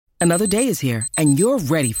Another day is here, and you're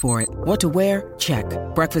ready for it. What to wear? Check.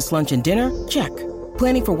 Breakfast, lunch, and dinner? Check.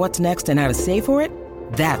 Planning for what's next and how to save for it?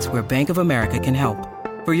 That's where Bank of America can help.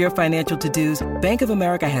 For your financial to-dos, Bank of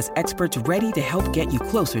America has experts ready to help get you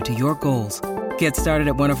closer to your goals. Get started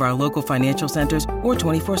at one of our local financial centers or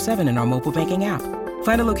 24/7 in our mobile banking app.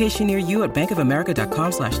 Find a location near you at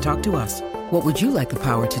bankofamerica.com/talktous. What would you like the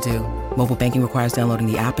power to do? Mobile banking requires downloading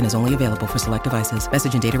the app and is only available for select devices.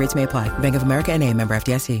 Message and data rates may apply. Bank of America N.A., member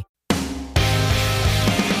FDIC.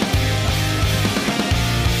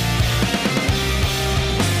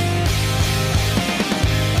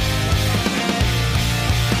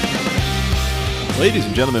 Ladies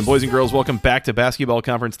and gentlemen, boys and girls, welcome back to Basketball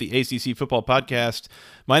Conference, the ACC Football Podcast.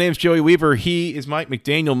 My name is Joey Weaver. He is Mike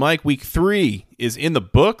McDaniel. Mike, week 3 is in the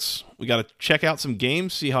books. We got to check out some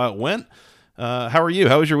games, see how it went. How are you?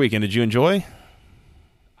 How was your weekend? Did you enjoy?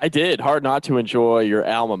 I did. Hard not to enjoy your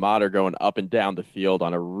alma mater going up and down the field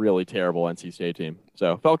on a really terrible NC State team.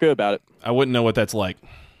 So, felt good about it. I wouldn't know what that's like.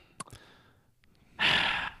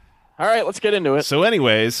 All right, let's get into it. So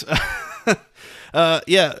anyways...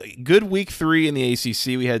 good week 3 in the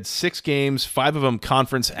ACC. We had 6 games, 5 of them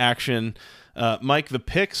conference action. Mike, the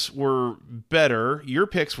picks were better. Your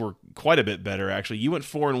picks were quite a bit better, actually. You went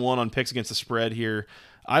 4-1 on picks against the spread here.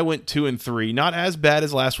 I went 2-3. Not as bad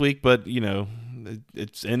as last week, but, you know,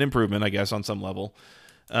 it's an improvement, I guess, on some level.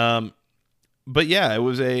 But yeah, it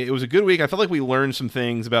was a good week. I felt like we learned some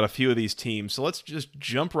things about a few of these teams. So let's just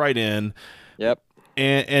jump right in. Yep.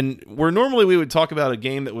 And where normally we would talk about a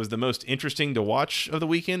game that was the most interesting to watch of the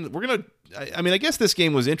weekend, I guess this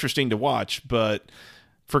game was interesting to watch, but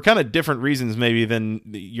for kind of different reasons maybe than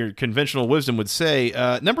your conventional wisdom would say.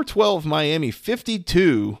 Number 12, Miami,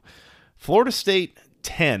 52, Florida State,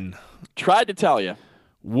 10. Tried to tell you.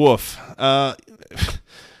 Woof. The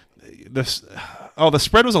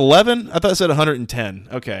spread was 11? I thought it said 110.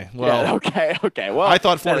 Okay, well. Yeah, okay. Well, I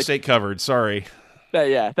thought Florida State covered. Sorry.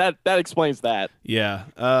 That explains that. Yeah.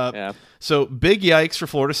 Yeah. So big yikes for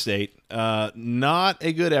Florida State. Not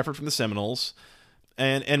a good effort from the Seminoles.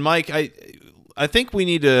 And Mike, I think we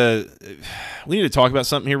need to talk about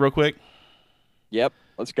something here real quick. Yep.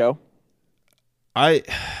 Let's go.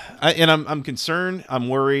 I'm concerned. I'm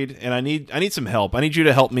worried, and I need some help. I need you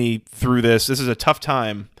to help me through this. This is a tough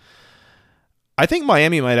time. I think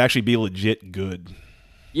Miami might actually be legit good.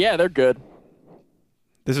 Yeah, they're good.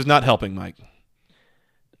 This is not helping, Mike.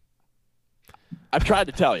 I've tried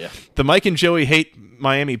to tell you. The Mike and Joey Hate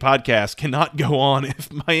Miami podcast cannot go on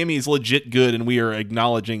if Miami is legit good and we are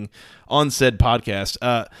acknowledging on said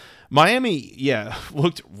podcast. Miami,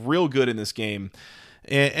 looked real good in this game.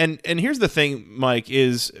 And here's the thing, Mike,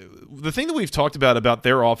 is the thing that we've talked about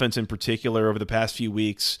their offense in particular over the past few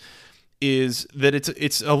weeks is that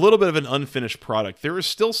it's a little bit of an unfinished product. There are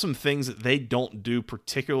still some things that they don't do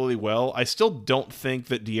particularly well. I still don't think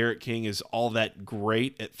that D'Eriq King is all that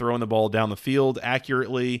great at throwing the ball down the field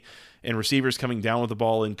accurately and receivers coming down with the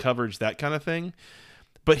ball in coverage, that kind of thing.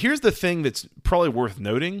 But here's the thing that's probably worth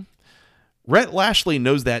noting. Rhett Lashley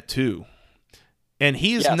knows that too. And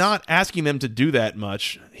he is not asking them to do that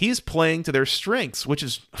much. He's playing to their strengths, which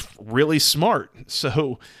is really smart.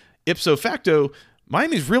 So ipso facto,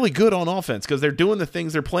 Miami's really good on offense because they're doing the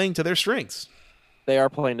things they're playing to their strengths. They are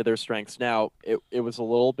playing to their strengths. Now, it was a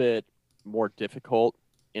little bit more difficult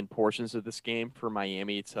in portions of this game for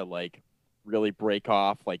Miami to, really break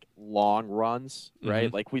off, long runs, right?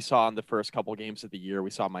 Mm-hmm. Like we saw in the first couple games of the year, we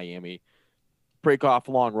saw Miami break off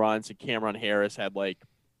long runs, and Cameron Harris had,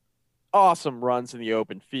 awesome runs in the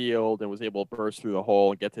open field and was able to burst through the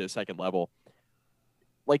hole and get to the second level.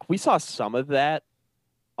 We saw some of that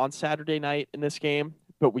on Saturday night in this game,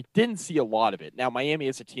 but we didn't see a lot of it. Now, Miami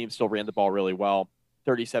as a team still ran the ball really well.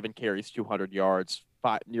 37 carries, 200 yards,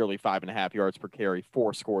 nearly 5.5 yards per carry,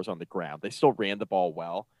 4 scores on the ground. They still ran the ball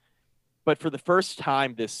well. But for the first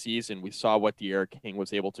time this season, we saw what D'Eriq King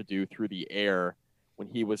was able to do through the air when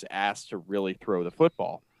he was asked to really throw the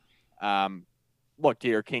football. Look,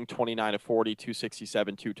 D'Eriq King, 29 of 40,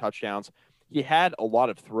 267, 2 touchdowns. He had a lot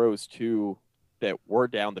of throws, too, that were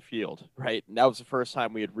down the field, right? And that was the first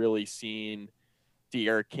time we had really seen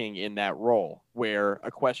D'Eriq King in that role, where a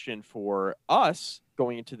question for us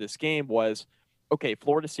going into this game was, okay,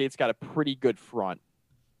 Florida State's got a pretty good front.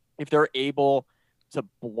 If they're able to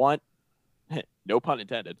blunt, no pun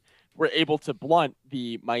intended, we're able to blunt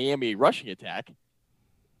the Miami rushing attack,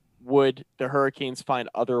 would the Hurricanes find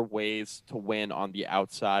other ways to win on the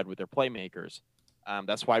outside with their playmakers?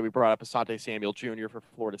 That's why we brought up Asante Samuel Jr. for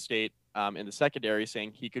Florida State in the secondary,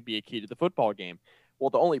 saying he could be a key to the football game.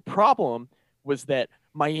 Well, the only problem was that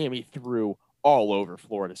Miami threw all over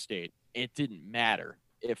Florida State. It didn't matter.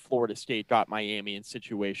 if Florida State got Miami in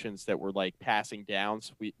situations that were like passing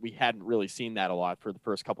downs. We hadn't really seen that a lot for the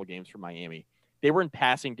first couple games for Miami. They were in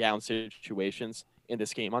passing down situations in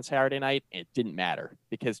this game on Saturday night, and it didn't matter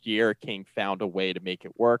because D'Eriq King found a way to make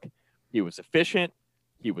it work. He was efficient.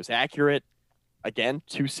 He was accurate. Again,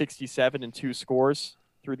 267 and 2 scores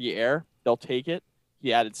through the air. They'll take it.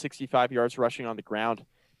 He added 65 yards rushing on the ground.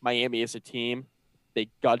 Miami as a team, they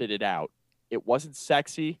gutted it out. It wasn't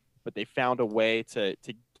sexy, but they found a way to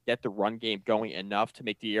get the run game going enough to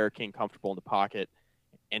make D'Eriq King comfortable in the pocket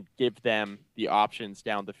and give them the options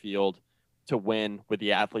down the field to win with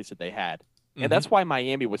the athletes that they had. Mm-hmm. And that's why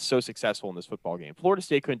Miami was so successful in this football game. Florida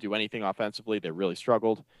State couldn't do anything offensively. They really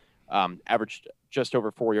struggled. Averaged just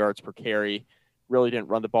over 4 yards per carry. Really didn't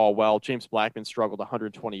run the ball well. James Blackman struggled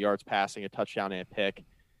 120 yards passing, a touchdown and a pick.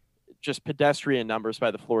 Just pedestrian numbers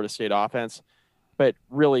by the Florida State offense. But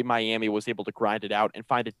really, Miami was able to grind it out and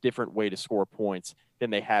find a different way to score points than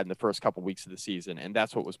they had in the first couple weeks of the season. And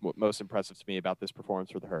that's what was most impressive to me about this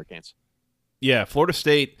performance for the Hurricanes. Yeah, Florida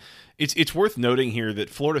State, it's worth noting here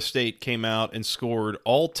that Florida State came out and scored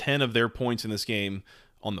all 10 of their points in this game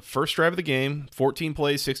on the first drive of the game, 14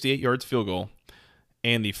 plays, 68 yards, field goal,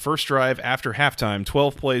 and the first drive after halftime,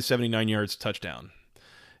 12 plays, 79 yards, touchdown.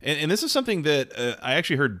 And this is something that I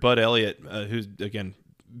actually heard Bud Elliott, who's, again,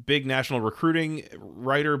 big national recruiting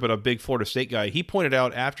writer, but a big Florida State guy. He pointed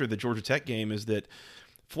out after the Georgia Tech game is that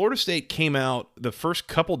Florida State came out the first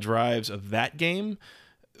couple drives of that game,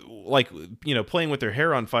 like, you know, playing with their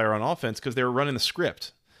hair on fire on offense because they were running the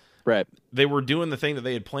script. Right. They were doing the thing that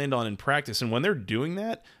they had planned on in practice. And when they're doing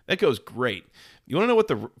that, that goes great. You want to know what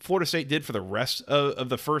the Florida State did for the rest of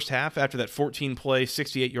the first half after that 14-play,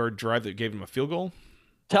 68-yard drive that gave them a field goal?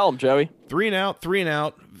 Tell them, Joey. 3 and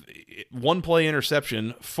out, 1 play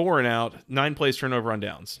interception, 4 and out, 9 plays turnover on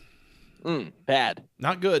downs. Bad.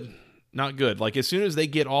 Not good. Not good. Like, as soon as they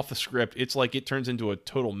get off the script, it's like it turns into a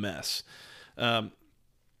total mess.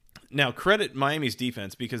 Now, credit Miami's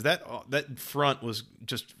defense because that front was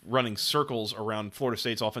just running circles around Florida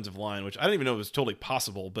State's offensive line, which I didn't even know was totally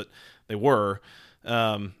possible, but they were.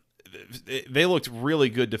 They looked really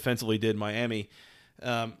good defensively, did Miami.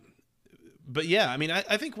 But yeah, I mean,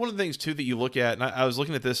 I think one of the things too that you look at, and I was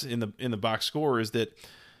looking at this in the box score, is that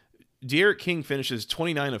D'Eriq King finishes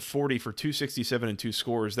 29 of 40 for 267 and 2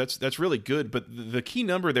 scores. That's really good. But the key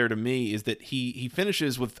number there to me is that he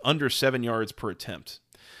finishes with under 7 yards per attempt.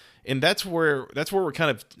 And that's where we're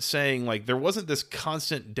kind of saying, like, there wasn't this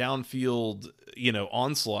constant downfield,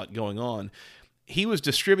 onslaught going on. He was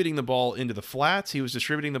distributing the ball into the flats. He was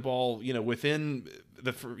distributing the ball, within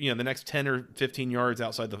the next 10 or 15 yards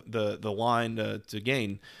outside the line to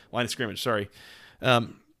gain line of scrimmage. Sorry. I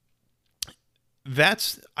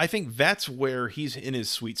think that's where he's in his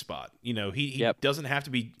sweet spot. He doesn't have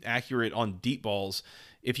to be accurate on deep balls.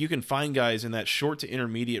 If you can find guys in that short to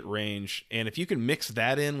intermediate range, and if you can mix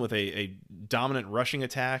that in with a dominant rushing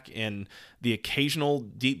attack and the occasional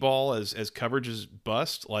deep ball as coverage is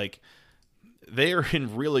bust, like, they are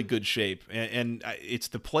in really good shape. And it's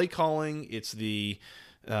the play calling, it's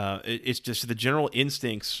just the general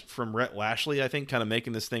instincts from Rhett Lashley, I think, kind of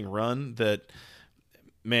making this thing run. That,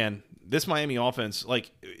 man, this Miami offense,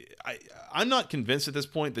 like, I'm not convinced at this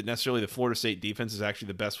point that necessarily the Florida State defense is actually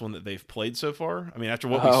the best one that they've played so far. I mean, after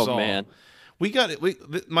what we saw, man.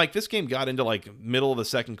 Mike, this game got into like middle of the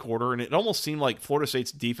second quarter, and it almost seemed like Florida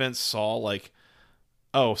State's defense saw like,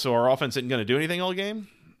 oh, so our offense isn't going to do anything all game?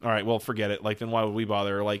 All right, well, forget it. Like, then why would we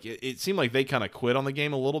bother? Like, it seemed like they kind of quit on the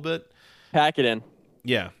game a little bit. Pack it in.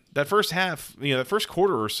 Yeah. That first half, that first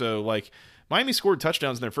quarter or so, like, Miami scored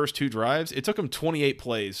touchdowns in their first 2 drives. It took them 28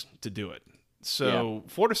 plays to do it. So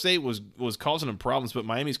Florida State was causing them problems, but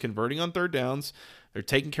Miami's converting on third downs. They're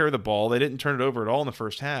taking care of the ball. They didn't turn it over at all in the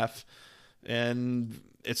first half. And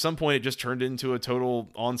at some point, it just turned into a total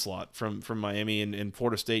onslaught from Miami, and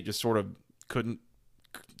Florida State just sort of couldn't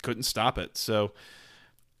stop it. So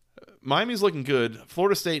Miami's looking good.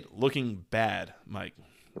 Florida State looking bad, Mike.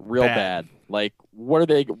 Real bad. Like, where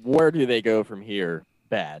do they go from here?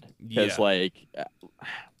 Bad. Because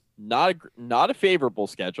not a favorable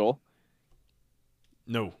schedule.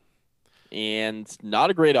 No. And not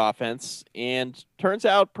a great offense. And turns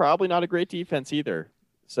out probably not a great defense either.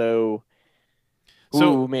 So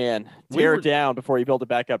man, tear it down before you build it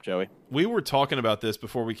back up, Joey. We were talking about this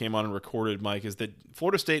before we came on and recorded, Mike, is that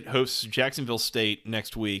Florida State hosts Jacksonville State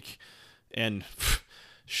next week. And,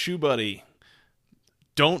 shoe buddy,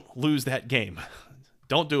 don't lose that game.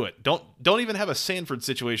 Don't do it. Don't even have a Sanford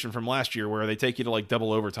situation from last year where they take you to like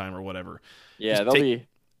double overtime or whatever. Yeah,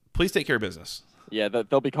 please take care of business. Yeah,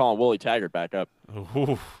 they'll be calling Willie Taggart back up.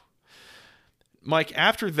 Ooh. Mike,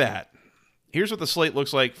 after that, Here's what the slate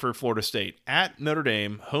looks like for Florida State. At Notre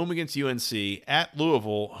Dame, home against UNC. At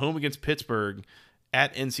Louisville, home against Pittsburgh.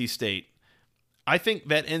 At NC State. I think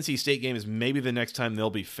that NC State game is maybe the next time they'll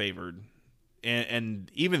be favored.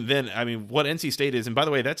 And even then, I mean, what NC State is, and by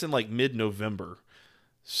the way, that's in like mid-November.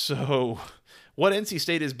 So what NC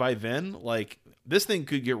State is by then, like, this thing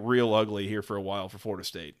could get real ugly here for a while for Florida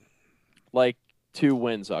State. Like 2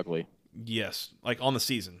 wins ugly. Yes, like on the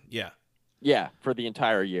season, yeah. Yeah, for the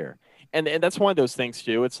entire year. And that's one of those things,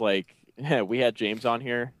 too. It's like, we had James on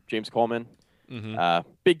here, James Coleman.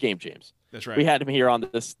 Big game James. That's right. We had him here on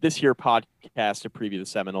this year podcast to preview the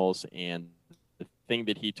Seminoles, and the thing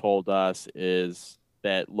that he told us is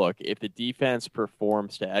that, look, if the defense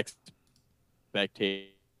performs to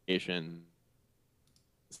expectation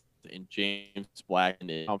and James Black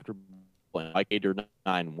is comfortable in like 8 or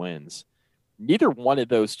 9 wins, neither one of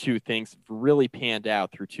those two things really panned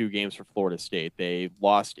out through 2 games for Florida State. They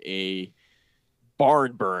lost a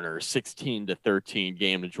barn burner 16-13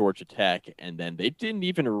 game to Georgia Tech, and then they didn't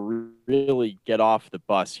even really get off the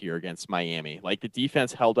bus here against Miami. Like, the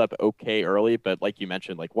defense held up okay early, but like you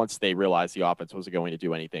mentioned, like once they realized the offense wasn't going to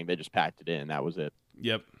do anything, they just packed it in. That was it.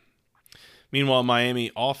 Yep. Meanwhile,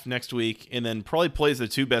 Miami off next week, and then probably plays the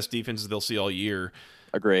 2 best defenses they'll see all year.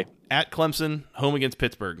 Agree. At Clemson, home against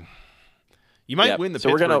Pittsburgh. You might win the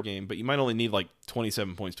Pittsburgh game, but you might only need like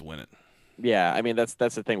 27 points to win it. Yeah, I mean that's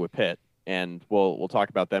the thing with Pitt, and we'll talk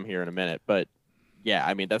about them here in a minute. But yeah,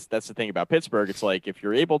 I mean that's the thing about Pittsburgh. It's like if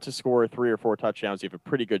you're able to score 3 or 4 touchdowns, you have a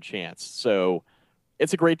pretty good chance. So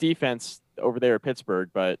it's a great defense over there at Pittsburgh,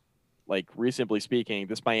 but like reasonably speaking,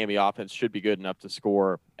 this Miami offense should be good enough to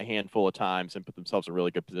score a handful of times and put themselves in a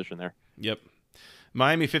really good position there. Yep.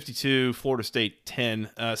 Miami 52, Florida State 10.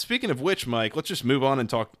 Speaking of which, Mike, let's just move on and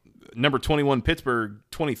talk number 21 Pittsburgh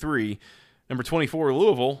 23, number 24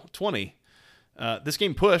 Louisville 20. This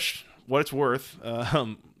game pushed what it's worth.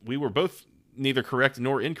 We were both neither correct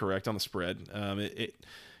nor incorrect on the spread. It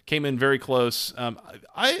came in very close. I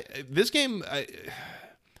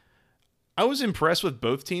was impressed with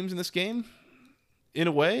both teams in this game in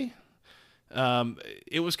a way.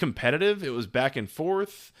 It was competitive. It was back and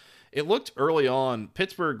forth. It looked early on,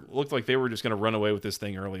 Pittsburgh looked like they were just going to run away with this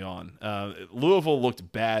thing early on. Louisville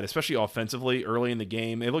looked bad, especially offensively early in the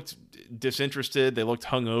game. They looked disinterested. They looked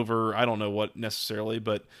hungover. I don't know what necessarily,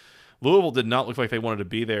 but Louisville did not look like they wanted to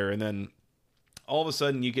be there. And then all of a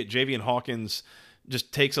sudden you get Javian Hawkins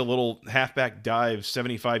just takes a little halfback dive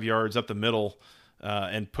 75 yards up the middle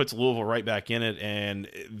and puts Louisville right back in it. And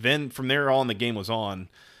then from there on, the game was on.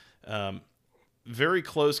 Very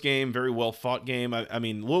close game, very well-fought game. I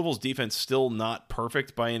mean, Louisville's defense still not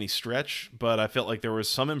perfect by any stretch, but I felt like there was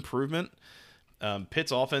some improvement.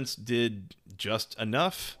 Pitt's offense did just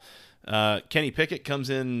enough. Kenny Pickett comes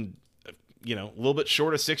in, a little bit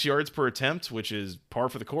short of 6 yards per attempt, which is par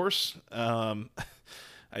for the course. So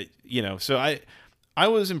I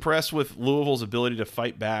was impressed with Louisville's ability to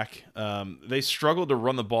fight back. They struggled to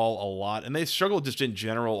run the ball a lot, and they struggled just in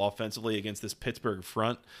general offensively against this Pittsburgh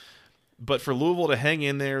front. But for Louisville to hang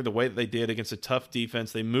in there the way that they did against a tough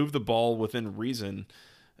defense, they moved the ball within reason.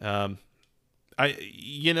 This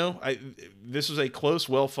was a close,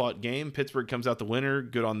 well-fought game. Pittsburgh comes out the winner.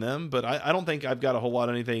 Good on them. But I don't think I've got a whole lot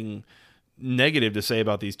of anything negative to say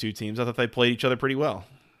about these two teams. I thought they played each other pretty well.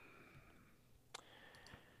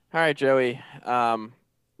 All right, Joey.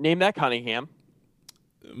 Name that Cunningham.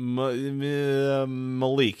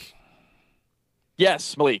 Malik.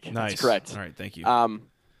 Yes, Malik. Nice. That's correct. All right, thank you.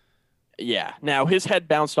 Yeah. Now, his head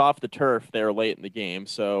bounced off the turf there late in the game,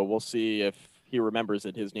 so we'll see if he remembers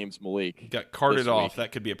that his name's Malik. Got carted off.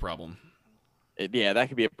 That could be a problem. Yeah, that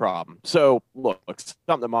could be a problem. So, look,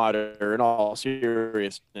 something to monitor. In all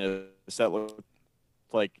seriousness, that looked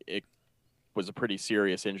like it was a pretty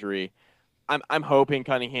serious injury. I'm hoping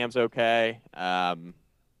Cunningham's okay.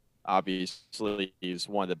 Obviously, he's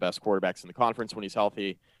one of the best quarterbacks in the conference when he's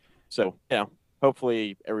healthy. So,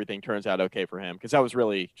 hopefully everything turns out okay for him, because that was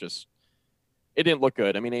really just – it didn't look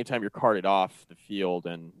good. I mean, anytime you're carted off the field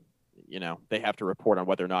and, they have to report on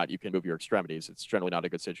whether or not you can move your extremities, it's generally not a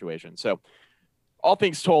good situation. So all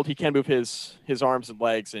things told, he can move his arms and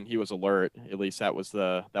legs, and he was alert. At least that was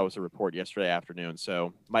the report yesterday afternoon.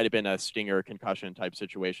 So might have been a stinger concussion type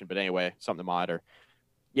situation. But anyway, something to monitor.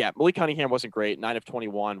 Yeah, Malik Cunningham wasn't great. 9 of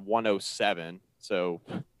 21, 107. So,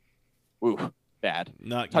 bad.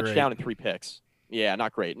 Not Touchdown great. and 3 picks. Yeah,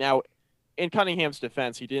 not great. Now, in Cunningham's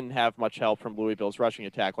defense, he didn't have much help from Louisville's rushing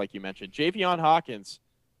attack, like you mentioned. Javian Hawkins,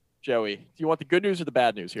 Joey, do you want the good news or the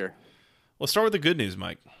bad news here? Let's start with the good news,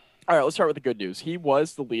 Mike. All right, let's start with the good news. He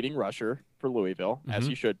was the leading rusher for Louisville, as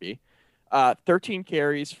he should be. 13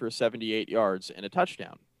 carries for 78 yards and a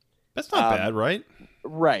touchdown. That's not bad, right?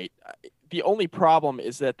 Right. The only problem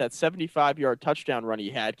is that 75-yard touchdown run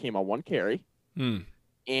he had came on one carry. Hmm.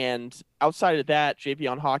 And outside of that,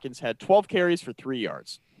 Javion Hawkins had 12 carries for 3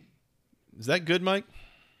 yards. Is that good, Mike?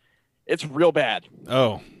 It's real bad.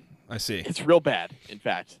 Oh, I see. It's real bad, in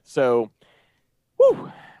fact. So,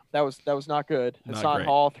 whew, that was not good. Not Hassan great.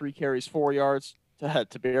 Hall, 3 carries, 4 yards.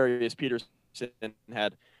 Tiberius Peterson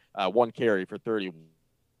had 1 carry for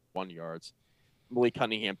 31 yards. Malik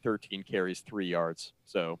Cunningham, 13 carries, 3 yards.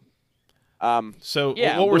 So, yeah,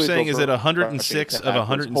 what we're Louisville's saying is that rushing 106 of attack was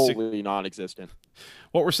 106 wholly non-existent.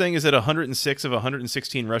 What we're saying is that 106 of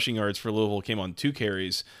 116 rushing yards for Louisville came on 2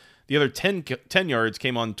 carries. The other 10 yards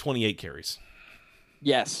came on 28 carries.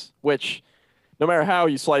 Yes, which no matter how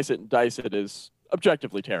you slice it and dice it is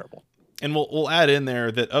objectively terrible. And we'll add in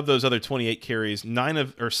there that of those other 28 carries,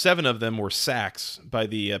 7 of them were sacks by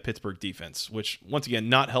the Pittsburgh defense, which once again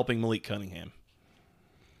not helping Malik Cunningham.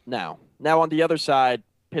 Now on the other side,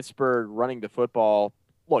 Pittsburgh running the football.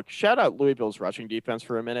 Look, shout out Louisville's rushing defense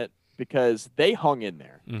for a minute because they hung in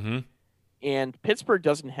there. Mm-hmm. And Pittsburgh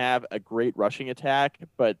doesn't have a great rushing attack,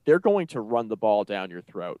 but they're going to run the ball down your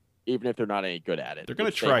throat, even if they're not any good at it. They're going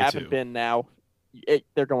to try they haven't been now.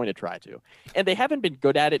 They're going to try to. And they haven't been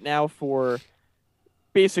good at it now for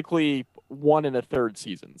basically 1 1/3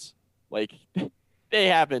 seasons. Like, they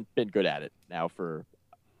haven't been good at it now for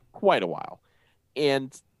quite a while.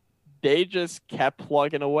 And they just kept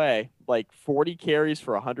plugging away. Like 40 carries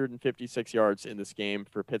for 156 yards in this game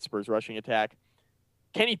for Pittsburgh's rushing attack.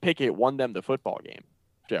 Kenny Pickett won them the football game,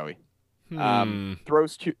 Joey.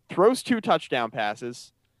 Throws 2 touchdown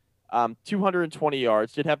passes, 220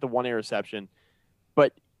 yards, did have the 1 interception,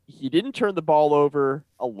 but he didn't turn the ball over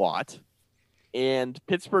a lot. And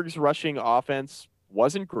Pittsburgh's rushing offense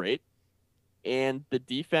wasn't great. And the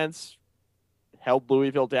defense held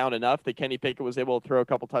Louisville down enough that Kenny Pickett was able to throw a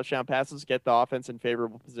couple touchdown passes, get the offense in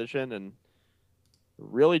favorable position, and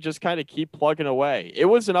really just kind of keep plugging away. It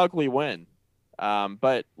was an ugly win.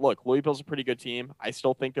 But look, Louisville's a pretty good team. I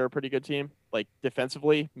still think they're a pretty good team. Like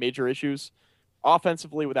defensively, major issues.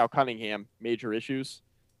 Offensively, without Cunningham, major issues.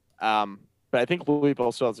 But I think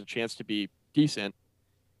Louisville still has a chance to be decent.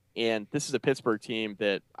 And this is a Pittsburgh team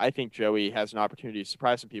that I think Joey has an opportunity to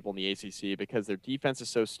surprise some people in the ACC because their defense is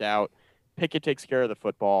so stout. Pickett takes care of the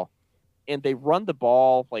football, and they run the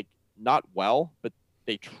ball like not well, but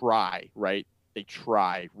they try, right? They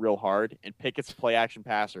try real hard, and Pickett's a play action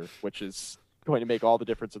passer, which is going to make all the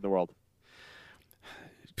difference in the world.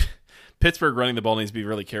 Pittsburgh running the ball needs to be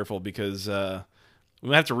really careful because we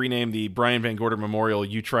might have to rename the Brian Van Gorder Memorial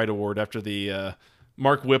You Tried Award after the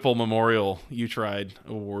Mark Whipple Memorial You Tried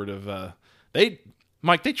Award of they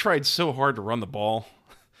tried so hard to run the ball.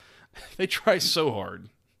 They try so hard.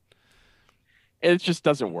 It just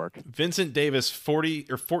doesn't work. Vincent Davis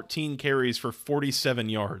 14 carries for 47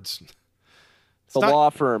 yards. Law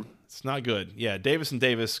firm. It's not good. Yeah, Davis and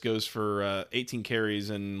Davis goes for 18 carries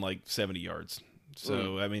and like 70 yards.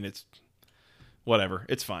 So, I mean, it's whatever.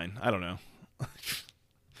 It's fine. I don't know.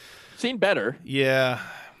 Seen better. Yeah.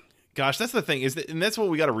 Gosh, that's the thing. And that's what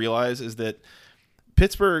we got to realize is that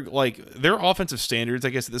Pittsburgh, like, their offensive standards, I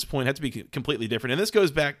guess, at this point have to be completely different. And this goes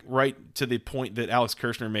back right to the point that Alex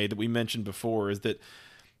Kirshner made that we mentioned before, is that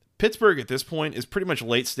Pittsburgh at this point is pretty much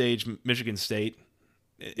late-stage Michigan State.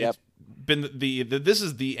 Yep. It's been this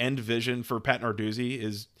is the end vision for Pat Narduzzi,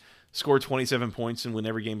 is score 27 points and win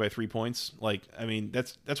every game by 3 points. Like, I mean,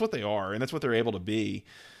 that's what they are, and that's what they're able to be.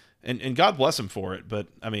 And God bless them for it. But,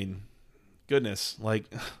 I mean, goodness, like,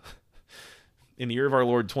 in the year of our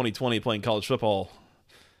Lord 2020 playing college football,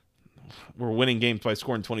 we're winning games by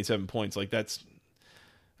scoring 27 points. Like, that's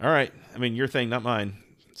all right. I mean, your thing, not mine.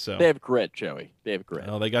 So they have grit, Joey. They have grit.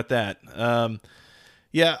 Oh, they got that.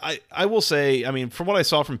 Yeah, I will say, I mean, from what I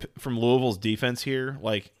saw from Louisville's defense here,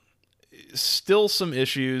 like, still some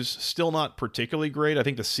issues, still not particularly great. I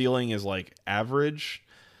think the ceiling is like average,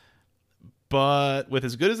 but with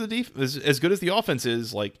as good as as good as the offense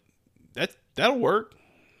is, like, that'll work.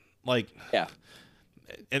 Like, yeah.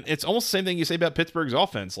 And it's almost the same thing you say about Pittsburgh's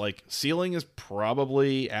offense. Like, ceiling is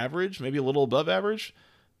probably average, maybe a little above average,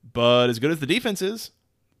 but as good as the defense is,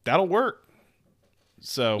 that'll work.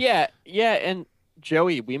 So yeah, and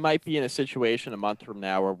Joey, we might be in a situation a month from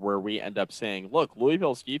now where we end up saying, look,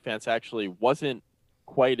 Louisville's defense actually wasn't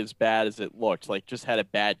quite as bad as it looked. Like, just had a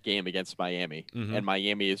bad game against Miami, and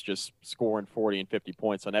Miami is just scoring 40 and 50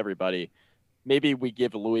 points on everybody. Maybe we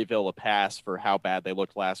give Louisville a pass for how bad they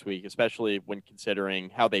looked last week, especially when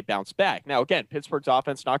considering how they bounced back. Now, again, Pittsburgh's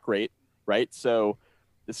offense, not great, right? So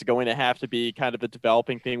this is going to have to be kind of a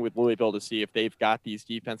developing thing with Louisville to see if they've got these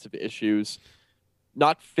defensive issues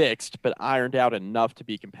not fixed, but ironed out enough to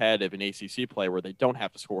be competitive in ACC play where they don't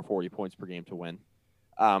have to score 40 points per game to win.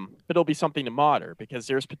 But it'll be something to monitor because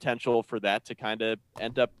there's potential for that to kind of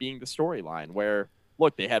end up being the storyline where,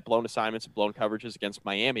 look, they had blown assignments and blown coverages against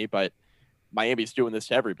Miami, but Miami's doing this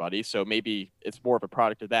to everybody. So maybe it's more of a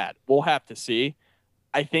product of that. We'll have to see.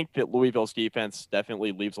 I think that Louisville's defense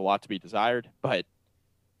definitely leaves a lot to be desired, but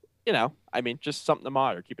just something to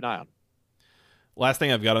monitor, keep an eye on. Last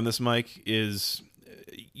thing I've got on this, Mike, is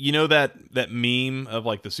that meme of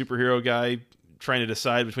like the superhero guy trying to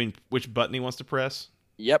decide between which button he wants to press?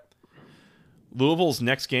 Yep. Louisville's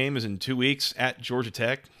next game is in 2 weeks at Georgia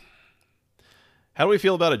Tech. How do we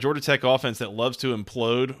feel about a Georgia Tech offense that loves to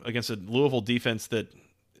implode against a Louisville defense that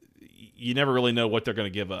you never really know what they're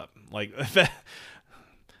going to give up? Like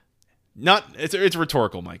it's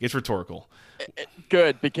rhetorical, Mike. It's rhetorical.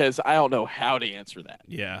 Good, because I don't know how to answer that.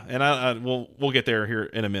 Yeah, and we'll get there here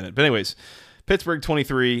in a minute. But anyways, Pittsburgh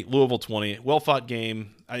 23, Louisville 20. Well-fought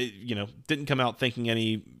game. I didn't come out thinking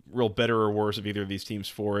any real better or worse of either of these teams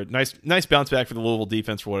for it. Nice bounce back for the Louisville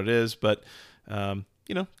defense for what it is, but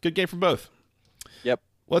good game from both. Yep.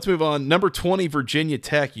 Let's move on. Number 20, Virginia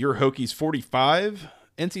Tech. Your Hokies 45,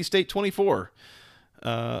 NC State 24.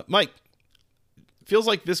 Mike, feels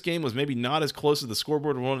like this game was maybe not as close as the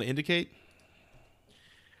scoreboard would want to indicate.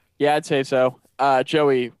 Yeah, I'd say so.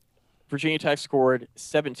 Joey, Virginia Tech scored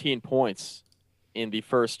 17 points in the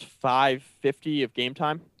first 5:50 of game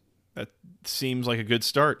time. That seems like a good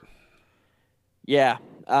start. Yeah.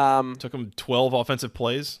 Took them 12 offensive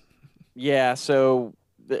plays. Yeah, so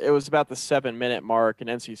it was about the 7-minute mark, and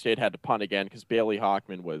NC State had to punt again because Bailey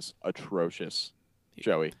Hockman was atrocious,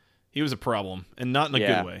 Joey. He was a problem, and not in a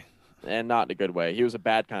good way. And not in a good way. He was a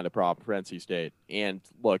bad kind of problem for NC State. And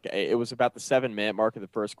look, it was about the 7-minute mark of the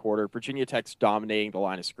first quarter. Virginia Tech's dominating the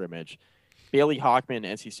line of scrimmage. Bailey Hockman,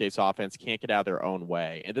 NC State's offense, can't get out of their own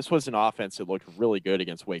way. And this was an offense that looked really good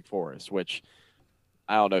against Wake Forest, which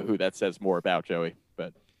I don't know who that says more about, Joey,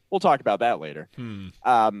 but we'll talk about that later.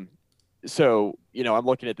 So, I'm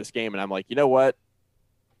looking at this game and I'm like, you know what?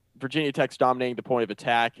 Virginia Tech's dominating the point of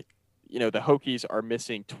attack. The Hokies are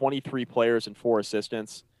missing 23 players and 4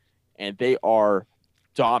 assistants, and they are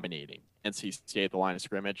dominating NC State at the line of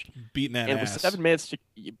scrimmage. Beating that ass. With 7 minutes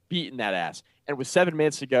beating that ass. And with 7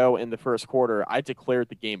 minutes to go in the first quarter, I declared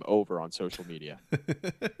the game over on social media.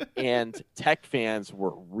 And Tech fans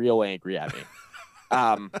were real angry at me.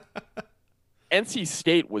 NC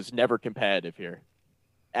State was never competitive here,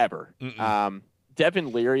 ever.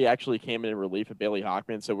 Devin Leary actually came in relief of Bailey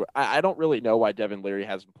Hockman, so I don't really know why Devin Leary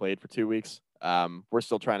hasn't played for 2 weeks. We're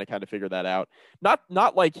still trying to kind of figure that out.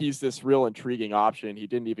 Not like he's this real intriguing option. He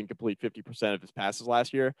didn't even complete 50% of his passes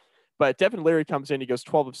last year. But Devin Leary comes in, he goes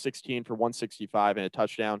 12 of 16 for 165 and a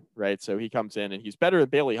touchdown, right? So he comes in and he's better than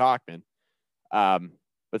Bailey Hockman,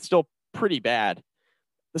 but still pretty bad.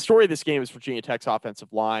 The story of this game is Virginia Tech's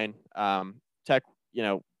offensive line. Tech,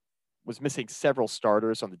 was missing several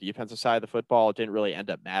starters on the defensive side of the football. It didn't really end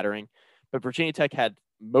up mattering. But Virginia Tech had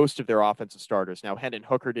most of their offensive starters. Now, Hendon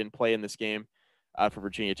Hooker didn't play in this game for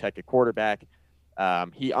Virginia Tech at quarterback.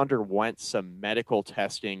 He underwent some medical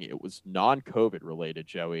testing. It was non-COVID related,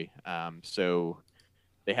 Joey. So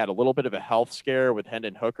they had a little bit of a health scare with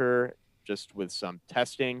Hendon Hooker, just with some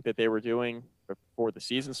testing that they were doing before the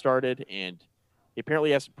season started. And he apparently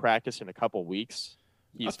hasn't practiced in a couple weeks.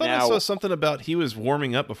 I thought I saw something about he was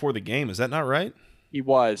warming up before the game. Is that not right? He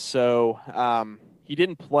was. So he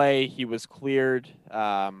didn't play. He was cleared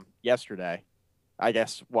yesterday, I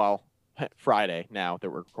guess. Well, Friday now that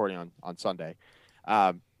we're recording on Sunday.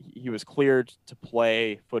 He was cleared to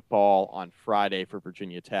play football on Friday for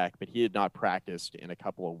Virginia Tech, but he had not practiced in a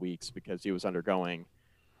couple of weeks because he was undergoing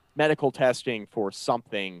medical testing for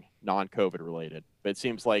something non-COVID related. But it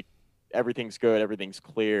seems like everything's good, everything's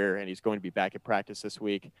clear, and he's going to be back at practice this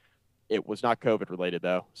week. It was not COVID related,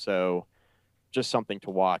 though, so just something to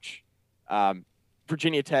watch.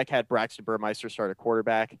 Virginia Tech had Braxton Burmeister start at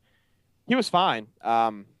quarterback. He was fine.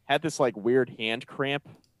 Had this weird hand cramp,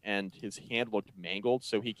 and his hand looked mangled,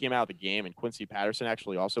 so he came out of the game, and Quincy Patterson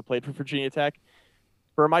actually also played for Virginia Tech.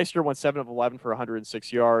 Burmeister went 7 of 11 for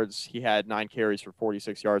 106 yards. He had 9 carries for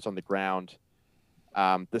 46 yards on the ground.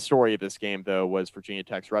 The story of this game, though, was Virginia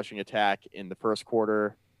Tech's rushing attack in the first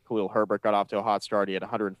quarter. Khalil Herbert got off to a hot start. He had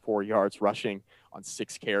 104 yards rushing on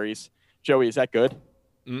 6 carries. Joey, is that good?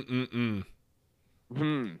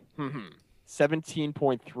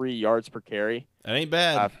 17.3 yards per carry. That ain't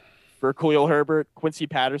bad. For Khalil Herbert. Quincy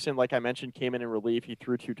Patterson, like I mentioned, came in relief. He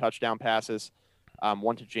threw 2 touchdown passes,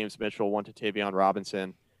 one to James Mitchell, one to Tavion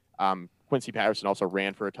Robinson. Quincy Patterson also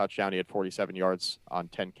ran for a touchdown. He had 47 yards on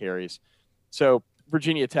 10 carries. So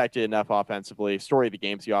Virginia Tech did enough offensively. Story of the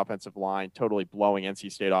game's the offensive line, totally blowing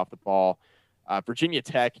NC State off the ball. Virginia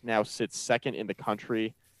Tech now sits second in the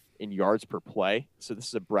country in yards per play. So this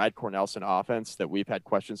is a Brad Cornelsen offense that we've had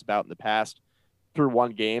questions about in the past through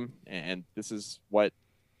one game, and this is what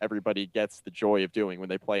everybody gets the joy of doing when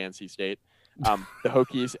they play NC State. The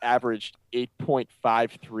Hokies averaged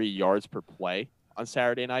 8.53 yards per play on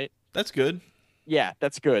Saturday night. That's good. Yeah,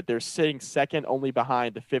 that's good. They're sitting second only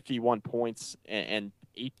behind the 51 points and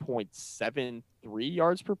 8.73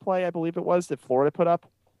 yards per play, I believe it was, that Florida put up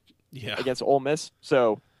against Ole Miss.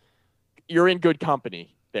 So you're in good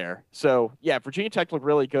company there. So, yeah, Virginia Tech looked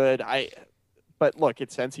really good. But look,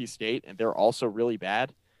 it's NC State, and they're also really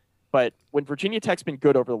bad. But when Virginia Tech's been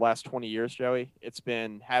good over the last 20 years, Joey, it's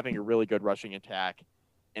been having a really good rushing attack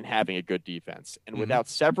and having a good defense. And without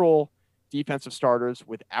several defensive starters,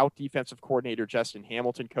 without defensive coordinator Justin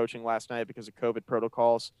Hamilton coaching last night because of COVID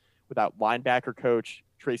protocols, without linebacker coach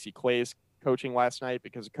Tracy Clays coaching last night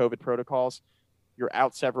because of COVID protocols, you're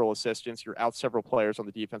out several assistants, you're out several players on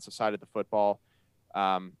the defensive side of the football.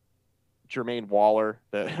 Jermaine Waller,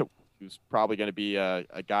 who's probably going to be a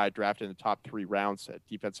guy drafted in the top 3 rounds at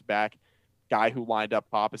defensive back, guy who lined up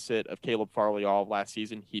opposite of Caleb Farley all of last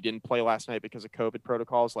season. He didn't play last night because of COVID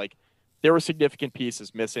protocols. Like, there were significant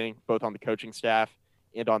pieces missing, both on the coaching staff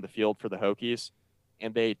and on the field for the Hokies,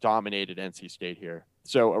 and they dominated NC State here.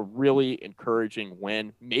 So a really encouraging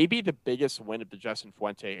win, maybe the biggest win of the Justin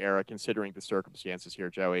Fuente era, considering the circumstances here,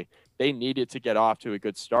 Joey. They needed to get off to a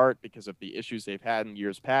good start because of the issues they've had in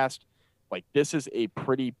years past. Like, this is a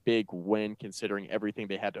pretty big win considering everything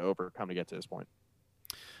they had to overcome to get to this point.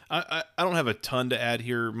 I don't have a ton to add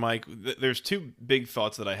here, Mike. There's 2 big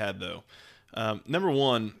thoughts that I had, though. Number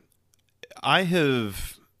one, I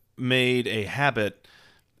have made a habit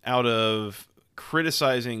out of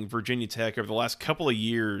criticizing Virginia Tech over the last couple of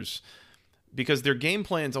years because their game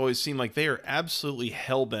plans always seem like they are absolutely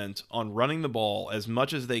hell-bent on running the ball as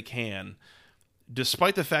much as they can,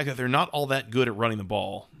 despite the fact that they're not all that good at running the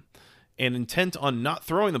ball, and intent on not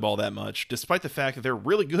throwing the ball that much, despite the fact that they're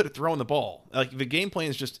really good at throwing the ball. Like, the game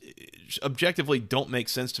plans just objectively don't make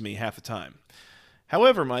sense to me half the time.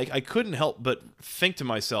 However, Mike, I couldn't help but think to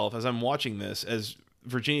myself as I'm watching this, as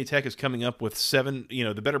Virginia Tech is coming up with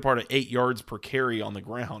the better part of 8 yards per carry on the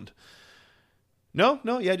ground.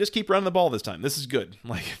 Just keep running the ball this time. This is good.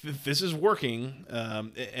 Like, this is working.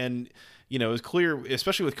 And it's clear,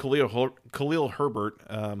 especially with Khalil Herbert.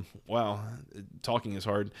 Wow, talking is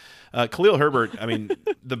hard. Khalil Herbert, I mean,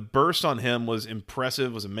 the burst on him was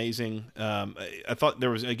impressive, was amazing. I thought there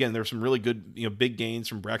was some really good, big gains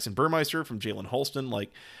from Braxton Burmeister, from Jalen Holston.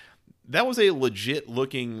 Like, that was a legit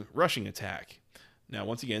looking rushing attack. Now,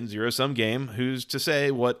 once again, zero-sum game. Who's to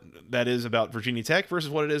say what that is about Virginia Tech versus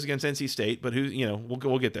what it is against NC State? But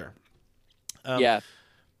we'll get there.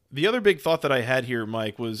 The other big thought that I had here,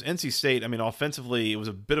 Mike, was NC State. I mean, offensively, it was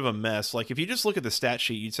a bit of a mess. Like, if you just look at the stat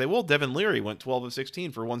sheet, you'd say, well, Devin Leary went 12 of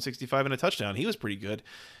 16 for 165 and a touchdown. He was pretty good.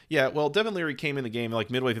 Yeah, well, Devin Leary came in the game like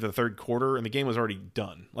midway through the third quarter, and the game was already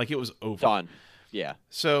done. Like, it was over. Done. Yeah.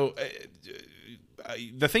 So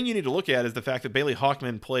the thing you need to look at is the fact that Bailey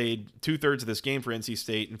Hawkman played 2/3 of this game for NC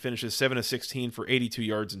State and finishes 7 of 16 for 82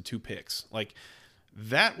 yards and 2 picks. Like,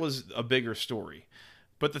 that was a bigger story.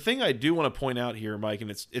 But the thing I do want to point out here, Mike,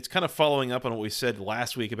 and it's kind of following up on what we said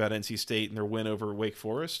last week about NC State and their win over Wake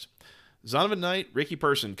Forest. Zonovan Knight, Ricky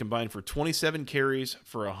Person combined for 27 carries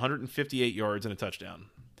for 158 yards and a touchdown.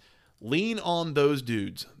 Lean on those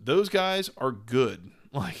dudes. Those guys are good.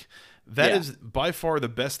 Like, that is by far the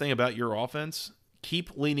best thing about your offense.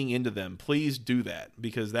 Keep leaning into them. Please do that,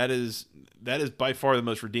 because that is by far the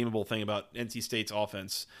most redeemable thing about NC State's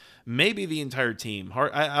offense. Maybe the entire team.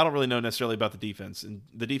 I don't really know necessarily about the defense, and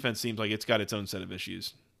the defense seems like it's got its own set of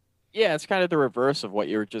issues. Yeah, it's kind of the reverse of what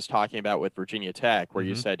you were just talking about with Virginia Tech, where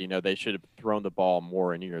you said, they should have thrown the ball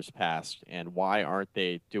more in years past. And why aren't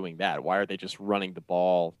they doing that? Why are they just running the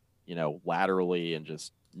ball, laterally and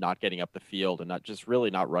just not getting up the field and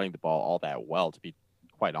not running the ball all that well, to be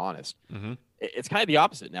quite honest? It's kind of the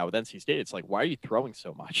opposite now with NC State. It's like, why are you throwing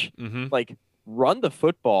so much? Like, run the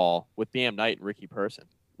football with Bam Knight and Ricky Person.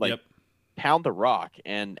 Like, pound the rock.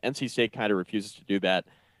 And NC State kind of refuses to do that.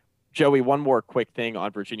 Joey, one more quick thing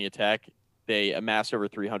on Virginia Tech. They amassed over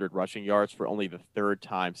 300 rushing yards for only the 3rd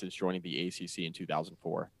time since joining the ACC in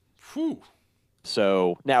 2004. Whew.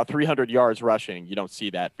 So now 300 yards rushing, you don't see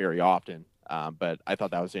that very often. But I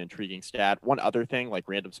thought that was an intriguing stat. One other thing, like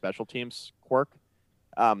random special teams quirk.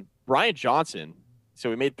 Brian Johnson, so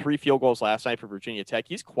he made 3 field goals last night for Virginia Tech.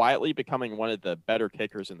 He's quietly becoming one of the better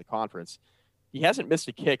kickers in the conference. He hasn't missed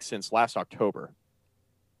a kick since last October.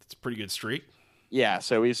 That's a pretty good streak. Yeah,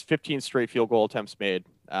 so he's 15 straight field goal attempts made.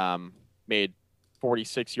 Made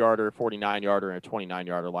 46-yarder, 49-yarder, and a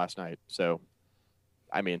 29-yarder last night. So,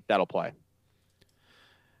 I mean, that'll play.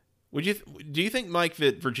 Do you think, Mike,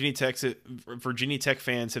 that Virginia Tech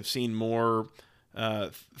fans have seen more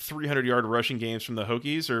 300-yard rushing games from the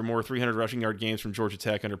Hokies or more 300 rushing yard games from Georgia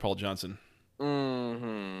Tech under Paul Johnson?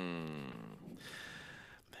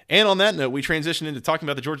 And on that note, we transitioned into talking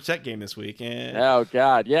about the Georgia Tech game this week. And oh,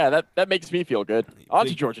 God. Yeah, that makes me feel good. On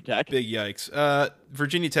to Georgia Tech. Big yikes.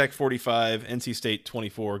 Virginia Tech 45, NC State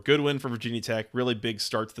 24. Good win for Virginia Tech. Really big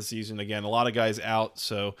start to the season. Again, a lot of guys out,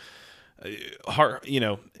 so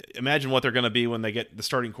imagine what they're going to be when they get the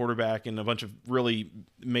starting quarterback and a bunch of really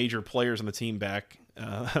major players on the team back.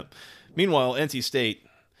 Meanwhile, NC State,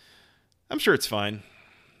 I'm sure it's fine.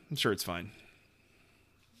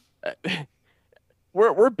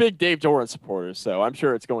 We're big Dave Doran supporters, so I'm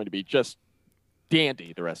sure it's going to be just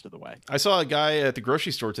dandy the rest of the way. I saw a guy at the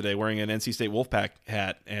grocery store today wearing an NC State Wolfpack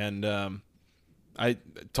hat, and I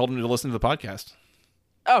told him to listen to the podcast.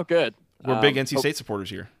 Oh, good. We're big NC State supporters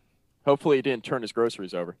here. Hopefully he didn't turn his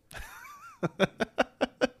groceries over.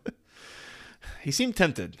 He seemed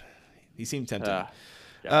tempted.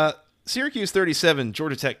 Syracuse 37,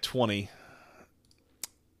 Georgia Tech 20.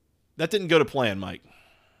 That didn't go to plan, Mike.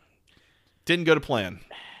 Didn't go to plan.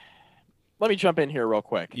 Let me jump in here real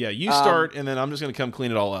quick. Yeah, you start, and then I'm just going to come clean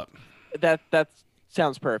it all up. That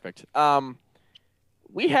sounds perfect.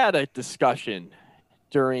 We had a discussion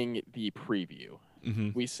during the preview. Mm-hmm.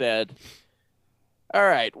 We said, all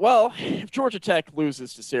right, well, if Georgia Tech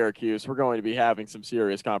loses to Syracuse, we're going to be having some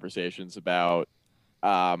serious conversations about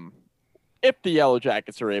if the Yellow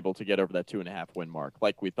Jackets are able to get over that 2.5 win mark,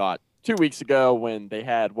 like we thought 2 weeks ago when they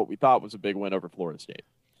had what we thought was a big win over Florida State.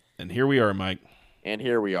 And here we are, Mike. And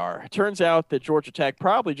here we are. It turns out that Georgia Tech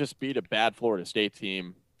probably just beat a bad Florida State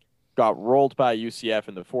team, got rolled by UCF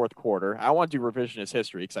in the fourth quarter. I want to do revisionist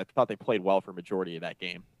history because I thought they played well for a majority of that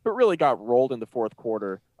game, but really got rolled in the fourth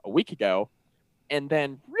quarter a week ago, and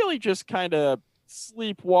then really just kind of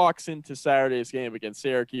sleepwalks into Saturday's game against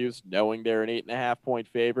Syracuse, knowing they're an 8.5-point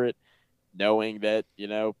favorite, knowing that,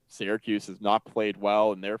 Syracuse has not played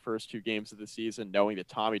well in their first 2 games of the season, knowing that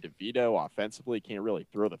Tommy DeVito offensively can't really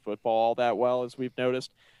throw the football all that well, as we've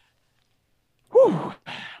noticed. Whew,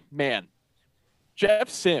 man. Jeff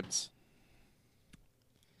Sims,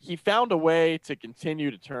 he found a way to continue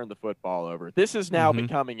to turn the football over. This is now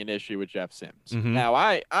becoming an issue with Jeff Sims. Mm-hmm. Now,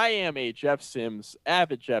 I am a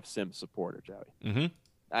avid Jeff Sims supporter, Joey. Mm-hmm.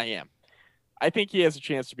 I am. I think he has a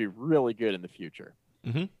chance to be really good in the future.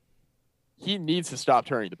 Mm-hmm. He needs to stop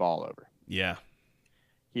turning the ball over. Yeah.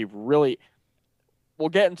 We'll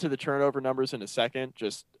get into the turnover numbers in a second.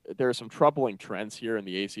 Just there are some troubling trends here in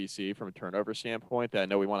the ACC from a turnover standpoint that I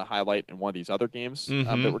know we want to highlight in one of these other games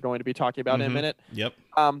that we're going to be talking about in a minute. Yep.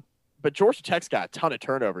 But Georgia Tech's got a ton of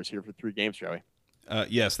turnovers here for 3 games, Joey.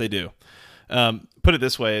 Yes, they do. Put it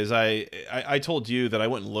this way, as I told you that I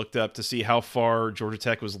went and looked up to see how far Georgia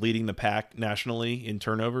Tech was leading the pack nationally in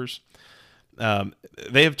turnovers.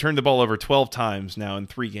 They have turned the ball over 12 times now in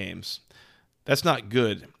 3 games. That's not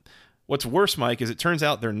good. What's worse, Mike, is it turns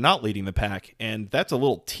out they're not leading the pack, and that's a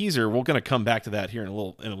little teaser. We're going to come back to that here in a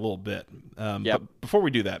little bit. But before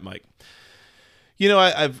we do that, Mike,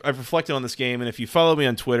 I've reflected on this game, and if you follow me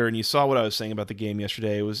on Twitter and you saw what I was saying about the game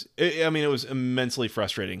yesterday, it was immensely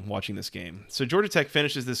frustrating watching this game. So Georgia Tech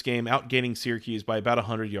finishes this game outgaining Syracuse by about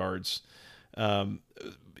 100 yards.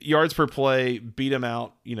 Yards per play, beat them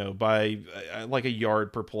out, by like a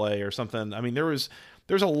yard per play or something. I mean, there's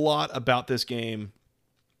a lot about this game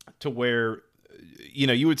to where,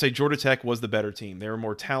 you would say Georgia Tech was the better team. They were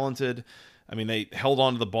more talented. I mean, they held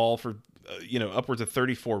on to the ball for, upwards of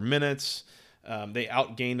 34 minutes. They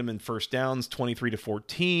outgained them in first downs,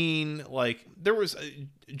 23-14. Like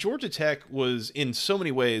Georgia Tech was in so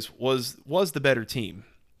many ways was the better team.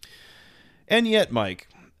 And yet, Mike,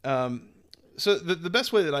 so the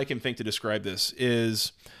best way that I can think to describe this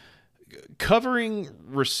is covering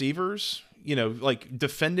receivers, like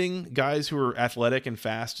defending guys who are athletic and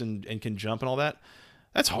fast and can jump and all that.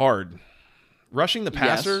 That's hard. Rushing the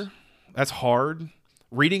passer, that's hard.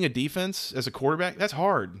 Reading a defense as a quarterback, that's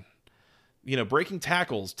hard. Breaking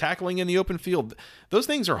tackles, tackling in the open field, those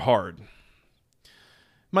things are hard.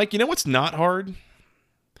 Mike, you know what's not hard?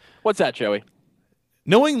 What's that, Joey?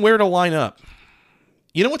 Knowing where to line up.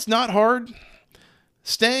 You know what's not hard?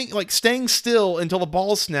 Staying still until the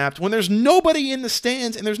ball's snapped when there's nobody in the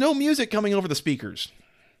stands and there's no music coming over the speakers.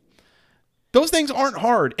 Those things aren't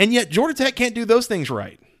hard, and yet Georgia Tech can't do those things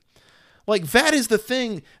right. Like, that is the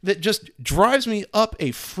thing that just drives me up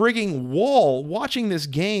a frigging wall watching this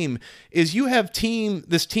game. Is you have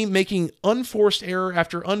this team making unforced error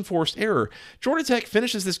after unforced error. Georgia Tech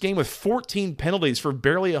finishes this game with 14 penalties for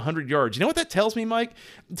barely 100 yards. You know what that tells me, Mike?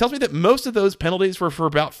 It tells me that most of those penalties were for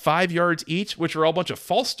about 5 yards each, which are all a bunch of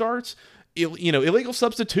false starts, illegal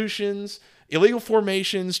substitutions, illegal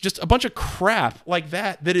formations, just a bunch of crap like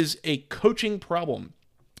that is a coaching problem.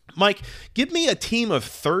 Mike, give me a team of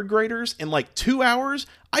third graders in like 2 hours.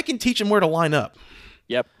 I can teach them where to line up.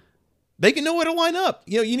 Yep. They can know where to line up.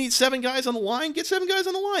 You need 7 guys on the line, get 7 guys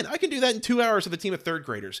on the line. I can do that in 2 hours with a team of third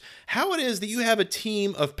graders. How it is that you have a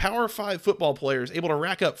team of Power 5 football players able to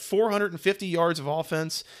rack up 450 yards of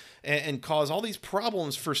offense and cause all these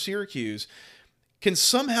problems for Syracuse can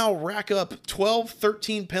somehow rack up 12,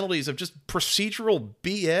 13 penalties of just procedural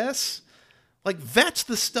BS? Like, that's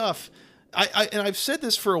the stuff. And I've said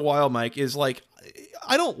this for a while, Mike, is like,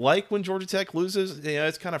 I don't like when Georgia Tech loses.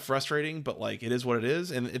 It's kind of frustrating, but like, it is what it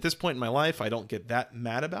is. And at this point in my life, I don't get that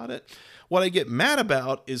mad about it. What I get mad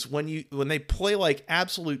about is when they play like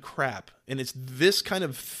absolute crap, and it's this kind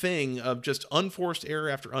of thing of just unforced error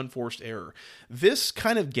after unforced error. This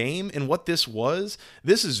kind of game and what this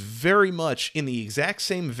is very much in the exact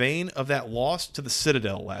same vein of that loss to the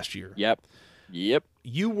Citadel last year. Yep.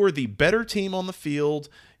 You were the better team on the field,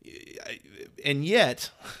 and yet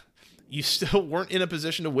you still weren't in a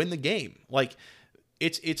position to win the game. Like,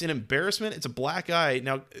 it's an embarrassment. It's a black eye.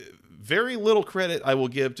 Now, very little credit I will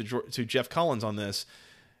give to Jeff Collins on this.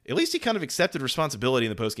 At least he kind of accepted responsibility in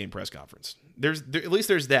the post-game press conference. At least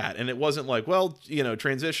there's that, and it wasn't like, well,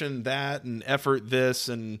 transition that and effort this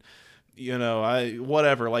and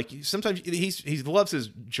whatever. Like, sometimes he loves his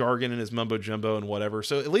jargon and his mumbo jumbo and whatever.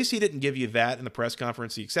 So at least he didn't give you that in the press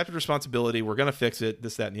conference. He accepted responsibility. We're going to fix it,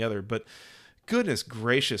 this, that, and the other. But goodness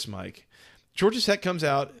gracious, Mike, Georgia Tech comes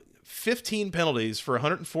out 15 penalties for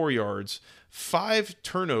 104 yards, 5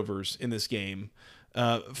 turnovers in this game,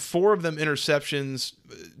 4 of them interceptions,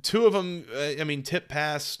 2 of them, tip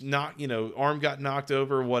pass, arm got knocked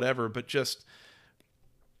over, whatever. But just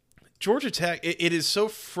Georgia Tech, it is so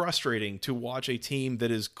frustrating to watch a team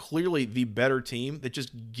that is clearly the better team that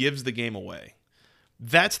just gives the game away.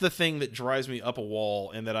 That's the thing that drives me up a wall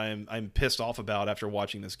and that I'm pissed off about after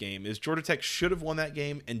watching this game, is Georgia Tech should have won that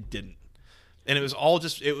game and didn't. And it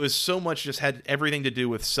was so much just had everything to do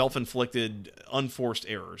with self-inflicted, unforced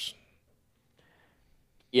errors.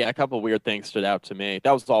 Yeah, a couple of weird things stood out to me.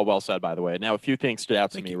 That was all well said, by the way. Now, a few things stood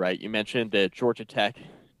out to me, right? You mentioned that Georgia Tech,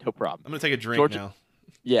 no problem. I'm going to take a drink now.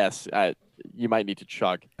 Yes, you might need to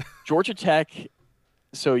chug. Georgia Tech,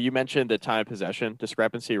 so you mentioned the time of possession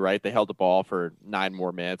discrepancy, right? They held the ball for 9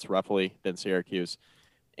 more minutes, roughly, than Syracuse.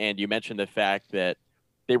 And you mentioned the fact that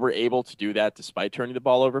they were able to do that despite turning the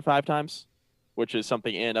ball over 5 times, which is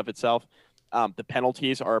something in and of itself. The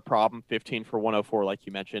penalties are a problem, 15 for 104, like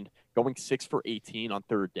you mentioned. Going 6 for 18 on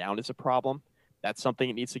third down is a problem. That's something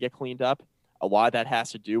that needs to get cleaned up. A lot of that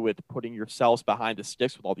has to do with putting yourselves behind the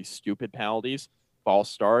sticks with all these stupid penalties, false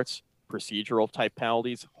starts, procedural type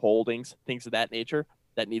penalties, holdings, things of that nature.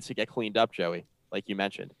 That needs to get cleaned up, Joey, like you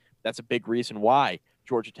mentioned. That's a big reason why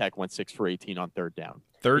Georgia Tech went 6 for 18 on third down.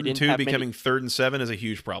 3rd and 2 becoming 3rd and 7 is a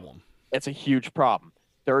huge problem. It's a huge problem.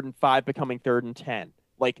 3rd and 5 becoming 3rd and 10.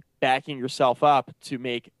 Like, backing yourself up to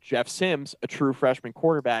make Jeff Sims, a true freshman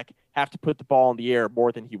quarterback, have to put the ball in the air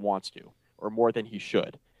more than he wants to or more than he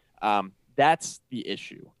should. That's the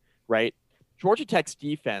issue, right? Georgia Tech's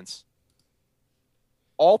defense,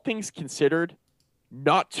 all things considered,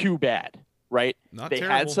 not too bad, right? Not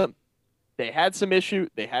terrible. They had some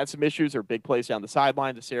issues or big plays down the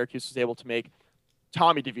sideline that Syracuse was able to make.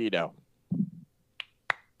 Tommy DeVito,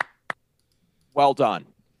 well done.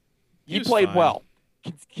 He played fine. Well.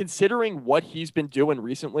 Considering what he's been doing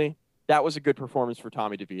recently, that was a good performance for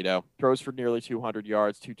Tommy DeVito. Throws for nearly 200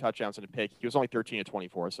 yards, 2 touchdowns and a pick. He was only 13 of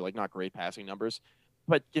 24, so not great passing numbers.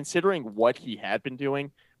 But considering what he had been doing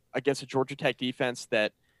against a Georgia Tech defense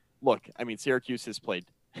that, look, Syracuse has played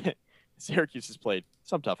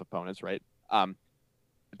some tough opponents, right?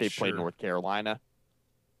 They played North Carolina.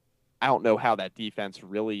 I don't know how that defense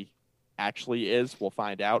really actually is. We'll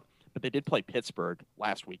find out. But they did play Pittsburgh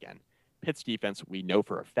last weekend. Pitt's defense, we know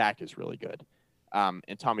for a fact, is really good.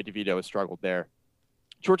 And Tommy DeVito has struggled there.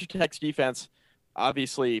 Georgia Tech's defense,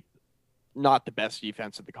 obviously not the best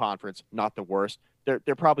defense in the conference, not the worst.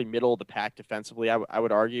 They're probably middle of the pack defensively, I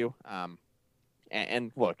would argue.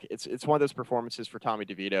 And look, it's one of those performances for Tommy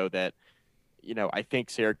DeVito that, I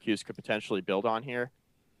think Syracuse could potentially build on here.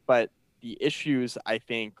 But the issues, I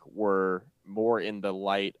think, were more in the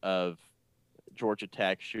light of Georgia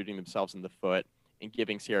Tech shooting themselves in the foot and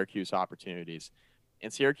giving Syracuse opportunities.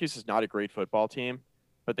 And Syracuse is not a great football team,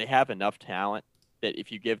 but they have enough talent that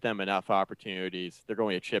if you give them enough opportunities, they're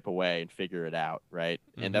going to chip away and figure it out, right?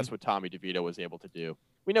 Mm-hmm. And that's what Tommy DeVito was able to do.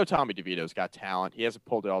 We know Tommy DeVito's got talent. He hasn't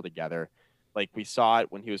pulled it all together. Like we saw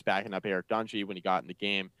it when he was backing up Eric Dungy when he got in the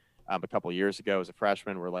game a couple of years ago as a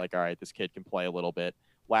freshman. We're like, all right, this kid can play a little bit.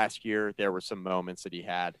 Last year, there were some moments that he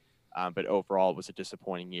had, but overall, it was a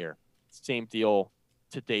disappointing year. Same deal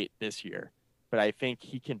to date this year. But I think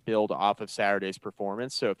he can build off of Saturday's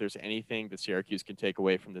performance. So if there's anything that Syracuse can take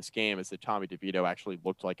away from this game is that Tommy DeVito actually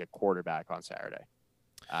looked like a quarterback on Saturday.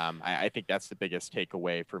 I think that's the biggest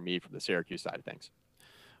takeaway for me from the Syracuse side of things.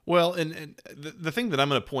 Well, and the thing that I'm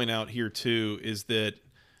going to point out here too is that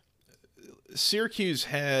Syracuse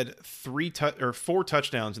had 4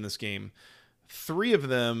 touchdowns in this game. 3 of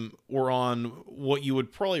them were on what you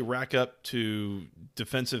would probably rack up to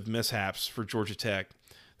defensive mishaps for Georgia Tech.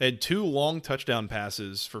 They had 2 long touchdown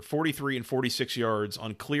passes for 43 and 46 yards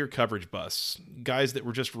on clear coverage busts, guys that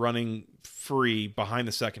were just running free behind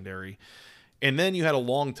the secondary. And then you had a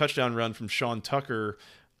long touchdown run from Sean Tucker.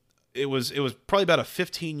 It was probably about a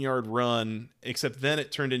 15-yard run, except then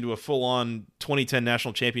it turned into a full-on 2010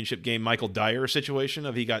 national championship game Michael Dyer situation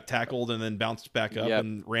of he got tackled and then bounced back up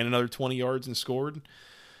and ran another 20 yards and scored.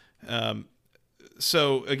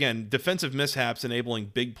 So, again, defensive mishaps enabling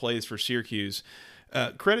big plays for Syracuse.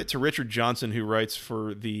 Credit to Richard Johnson, who writes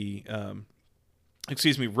for the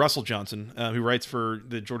Russell Johnson, who writes for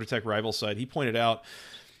the Georgia Tech rival site. He pointed out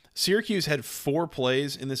Syracuse had 4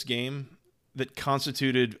 plays in this game that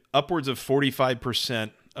constituted upwards of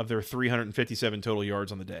 45% of their 357 total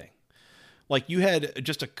yards on the day. Like, you had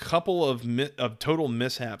just a couple of total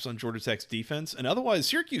mishaps on Georgia Tech's defense, and otherwise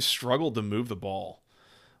Syracuse struggled to move the ball.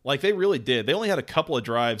 Like, they really did. They only had a couple of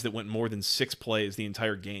drives that went more than 6 plays the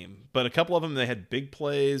entire game. But a couple of them, they had big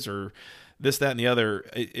plays or this, that, and the other.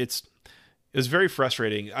 It was very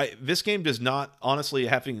frustrating. This game does not, honestly,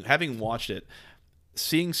 having watched it,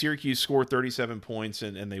 seeing Syracuse score 37 points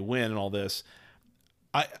and they win and all this,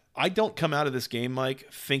 I don't come out of this game, Mike,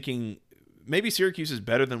 thinking maybe Syracuse is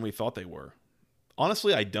better than we thought they were.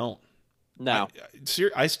 Honestly, I don't. No.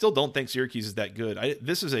 I still don't think Syracuse is that good.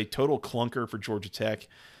 This is a total clunker for Georgia Tech,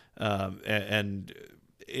 and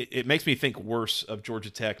it makes me think worse of Georgia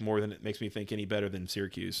Tech more than it makes me think any better than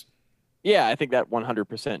Syracuse. Yeah, I think that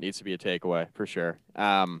 100% needs to be a takeaway for sure.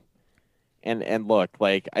 And look,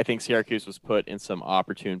 like, I think Syracuse was put in some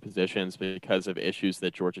opportune positions because of issues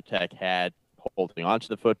that Georgia Tech had holding onto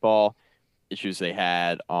the football, issues they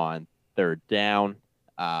had on third down.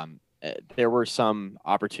 There were some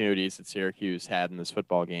opportunities that Syracuse had in this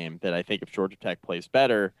football game that I think if Georgia Tech plays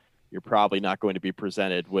better, you're probably not going to be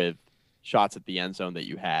presented with shots at the end zone that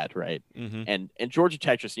you had, right? Mm-hmm. And Georgia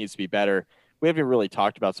Tech just needs to be better. We haven't really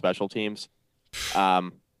talked about special teams.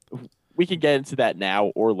 We can get into that now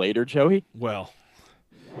or later, Joey. Well,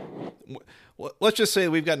 let's just say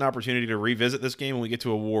we've got an opportunity to revisit this game when we get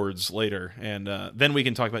to awards later, and then we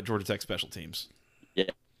can talk about Georgia Tech special teams.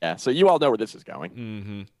 Yeah. So you all know where this is going.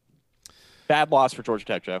 Mm-hmm. Bad loss for Georgia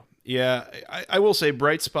Tech, Joe. Yeah, I will say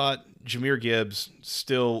bright spot, Jahmyr Gibbs,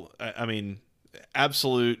 still, I mean,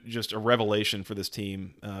 absolute just a revelation for this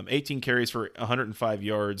team. 18 carries for 105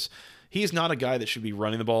 yards. He's not a guy that should be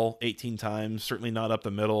running the ball 18 times, certainly not up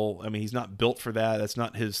the middle. I mean, he's not built for that. That's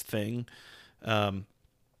not his thing.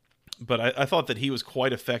 But I thought that he was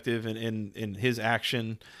quite effective in his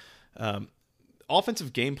action.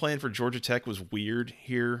 Offensive game plan for Georgia Tech was weird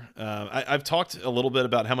here. I've talked a little bit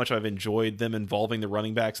about how much I've enjoyed them involving the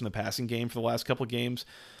running backs in the passing game for the last couple of games.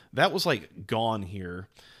 That was like gone here.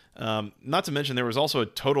 Not to mention there was also a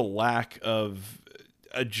total lack of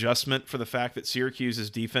adjustment for the fact that Syracuse's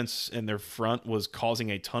defense and their front was causing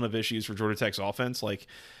a ton of issues for Georgia Tech's offense. Like,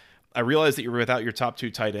 I realize that you're without your top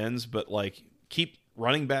 2 tight ends, but like keep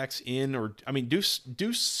running backs in, or I mean, do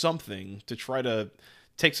something to try to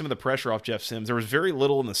take some of the pressure off Jeff Sims. There was very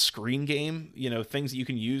little in the screen game, things that you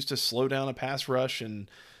can use to slow down a pass rush and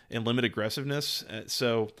limit aggressiveness.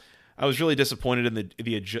 So I was really disappointed in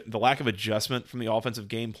the lack of adjustment from the offensive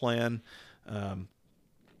game plan.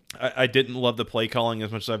 I didn't love the play calling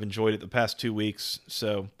as much as I've enjoyed it the past 2 weeks.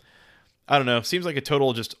 So I don't know. Seems like a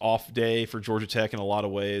total just off day for Georgia Tech in a lot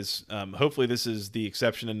of ways. Hopefully this is the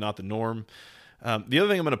exception and not the norm. The other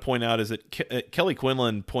thing I'm going to point out is that Kelly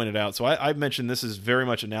Quinlan pointed out, so I mentioned this is very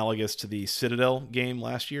much analogous to the Citadel game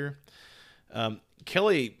last year.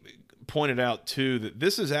 Kelly pointed out, too, that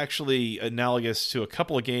this is actually analogous to a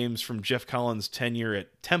couple of games from Jeff Collins' tenure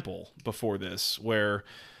at Temple before this, where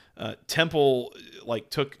Temple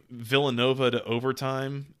took Villanova to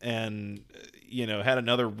overtime and had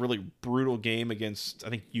another really brutal game against, I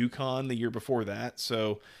think, UConn the year before that.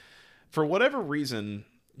 So For whatever reason,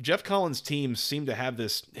 Jeff Collins' teams seem to have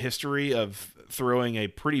this history of throwing a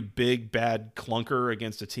pretty big, bad clunker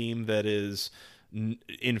against a team that is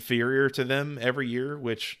inferior to them every year,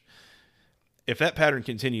 which, if that pattern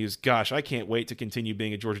continues, gosh, I can't wait to continue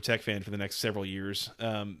being a Georgia Tech fan for the next several years.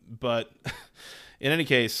 But in any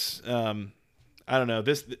case, I don't know.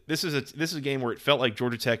 This is a game where it felt like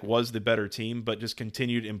Georgia Tech was the better team, but just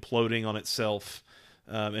continued imploding on itself.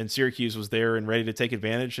 And Syracuse was there and ready to take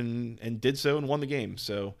advantage and did so and won the game.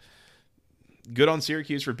 So good on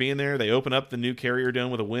Syracuse for being there. They open up the new Carrier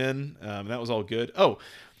Dome with a win. That was all good. Oh,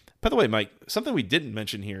 by the way, Mike, something we didn't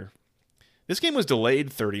mention here. This game was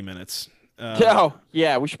delayed 30 minutes.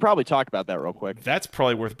 Yeah, we should probably talk about that real quick. That's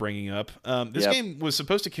probably worth bringing up. This game was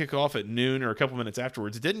supposed to kick off at noon or a couple minutes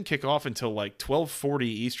afterwards. It didn't kick off until like 12:40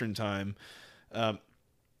 Eastern time.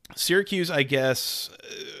 Syracuse, I guess,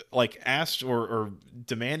 asked or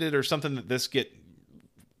demanded or something that this get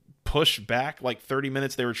pushed back like 30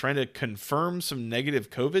 minutes. They were trying to confirm some negative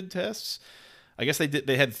COVID tests. I guess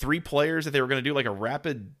they had 3 players that they were going to do like a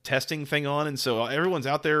rapid testing thing on, and so everyone's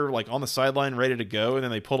out there like on the sideline ready to go, and then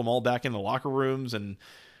they pulled them all back in the locker rooms, and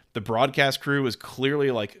the broadcast crew was clearly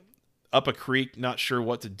like up a creek, not sure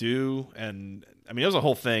what to do, and I mean it was a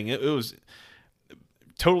whole thing. It was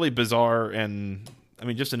totally bizarre, and I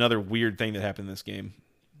mean just another weird thing that happened in this game.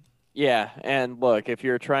 Yeah, and look, if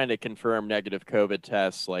you're trying to confirm negative COVID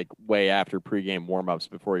tests like way after pregame warmups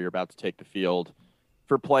before you're about to take the field,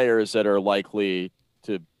 for players that are likely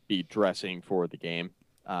to be dressing for the game,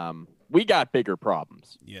 we got bigger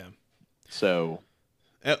problems. Yeah. So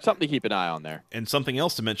something to keep an eye on there. And something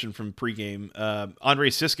else to mention from pregame, Andre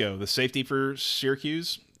Sisco, the safety for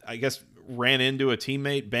Syracuse, I guess ran into a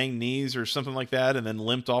teammate, banged knees or something like that, and then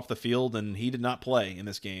limped off the field, and he did not play in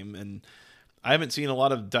this game. And I haven't seen a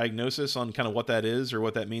lot of diagnosis on kind of what that is or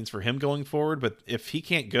what that means for him going forward, but if he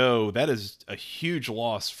can't go, that is a huge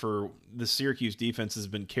loss for the Syracuse defense has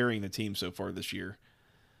been carrying the team so far this year.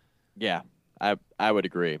 Yeah, I would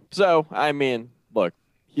agree. So, I mean, look,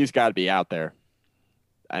 he's got to be out there.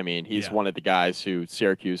 I mean, he's one of the guys who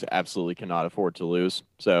Syracuse absolutely cannot afford to lose.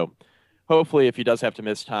 So, hopefully, if he does have to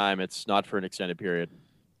miss time, it's not for an extended period.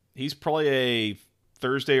 He's probably a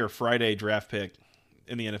Thursday or Friday draft pick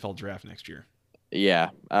in the NFL draft next year. Yeah.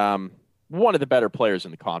 One of the better players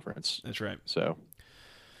in the conference. That's right. So,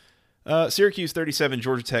 Syracuse 37,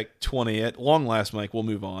 Georgia Tech 20. At long last, Mike, we'll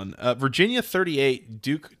move on. Virginia 38,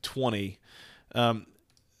 Duke 20.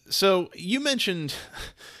 So you mentioned,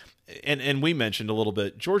 and we mentioned a little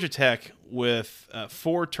bit, Georgia Tech with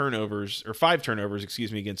 5 turnovers,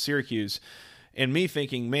 against Syracuse, and me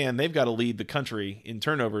thinking, man, they've got to lead the country in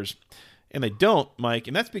turnovers. And they don't, Mike,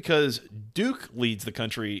 and that's because Duke leads the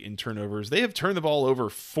country in turnovers. They have turned the ball over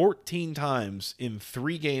 14 times in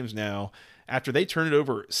 3 games now after they turned it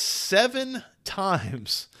over 7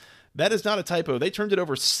 times. That is not a typo. They turned it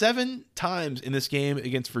over 7 times in this game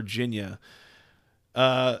against Virginia.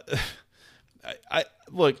 Look,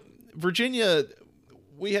 Virginia,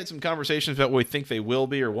 we had some conversations about what we think they will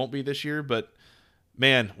be or won't be this year, but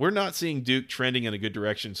man, we're not seeing Duke trending in a good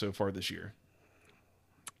direction so far this year.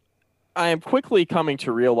 I am quickly coming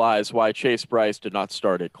to realize why Chase Bryce did not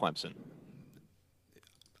start at Clemson.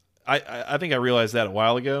 I think I realized that a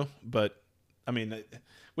while ago, but I mean,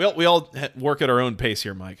 we all work at our own pace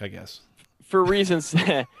here, Mike, I guess. For reasons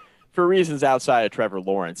outside of Trevor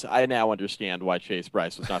Lawrence, I now understand why Chase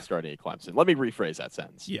Bryce was not starting at Clemson. Let me rephrase that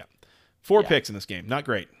sentence. Yeah. 4 picks in this game. Not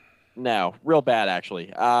great. No, real bad, actually.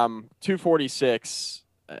 246.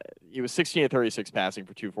 He was 16 of 36 passing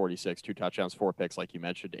for 246, 2 touchdowns, 4 picks, like you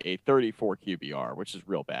mentioned, a 34 QBR, which is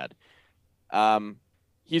real bad.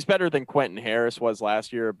 He's better than Quentin Harris was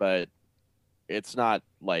last year, but it's not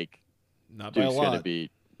like Duke's going to be.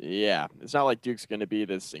 Yeah, it's not like Duke's going to be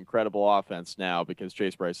this incredible offense now because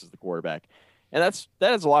Chase Bryce is the quarterback. And that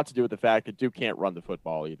has a lot to do with the fact that Duke can't run the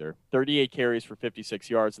football either. 38 carries for 56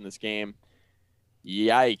 yards in this game.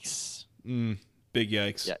 Yikes. Big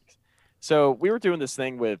yikes. Yikes. So we were doing this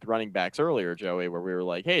thing with running backs earlier, Joey, where we were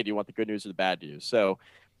like, hey, do you want the good news or the bad news? So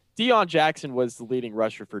Deion Jackson was the leading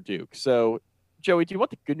rusher for Duke. So, Joey, do you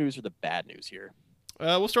want the good news or the bad news here?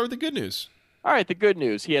 We'll start with the good news. All right, the good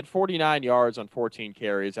news. He had 49 yards on 14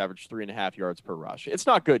 carries, averaged 3.5 yards per rush. It's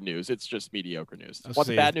not good news. It's just mediocre news. Want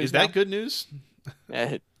the bad news Is that good news?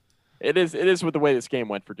 It is with the way this game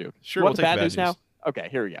went for Duke. Sure, we'll take bad bad news now? Okay,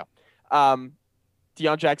 here we go.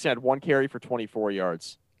 Deion Jackson had 1 carry for 24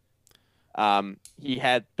 yards. He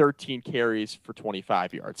had 13 carries for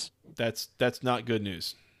 25 yards. That's not good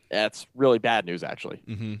news. That's really bad news, actually.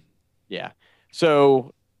 Mm-hmm. Yeah.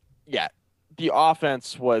 So, yeah, the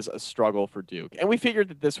offense was a struggle for Duke. And we figured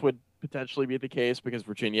that this would potentially be the case because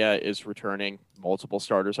Virginia is returning multiple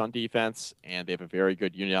starters on defense, and they have a very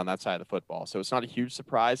good unit on that side of the football. So it's not a huge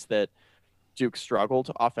surprise that Duke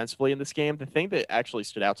struggled offensively in this game. The thing that actually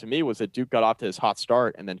stood out to me was that Duke got off to his hot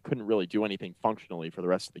start and then couldn't really do anything functionally for the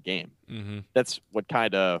rest of the game. Mm-hmm. That's what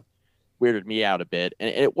kind of weirded me out a bit. And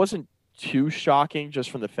it wasn't too shocking just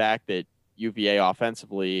from the fact that UVA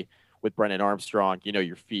offensively with Brennan Armstrong,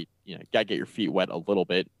 your feet, got to get your feet wet a little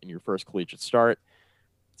bit in your first collegiate start.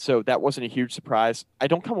 So that wasn't a huge surprise. I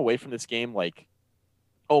don't come away from this game like,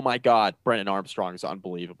 oh my God, Brennan Armstrong is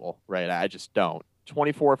unbelievable, right? I just don't.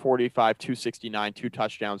 24-45, 269, 2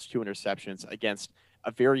 touchdowns, 2 interceptions against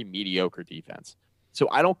a very mediocre defense. So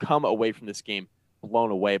I don't come away from this game blown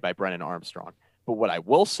away by Brennan Armstrong. But what I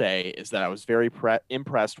will say is that I was very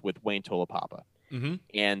impressed with Wayne Tulapapa. Mm-hmm.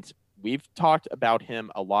 And we've talked about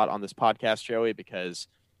him a lot on this podcast, Joey, because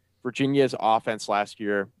Virginia's offense last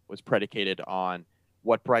year was predicated on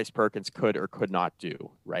what Bryce Perkins could or could not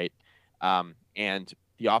do, right? And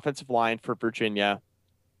the offensive line for Virginia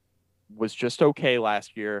was just okay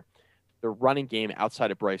last year. The running game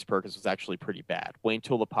outside of Bryce Perkins was actually pretty bad. Wayne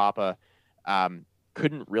Tulapapa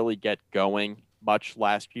couldn't really get going much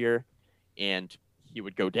last year, and he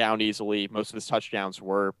would go down easily. Most of his touchdowns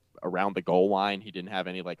were around the goal line. He didn't have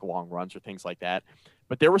any long runs or things like that.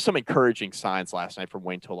 But there were some encouraging signs last night from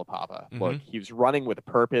Wayne Tulapapa. Mm-hmm. Look, he was running with a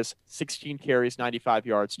purpose, 16 carries, 95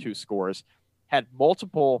 yards, 2 scores, had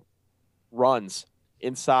multiple runs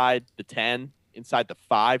inside the 10, inside the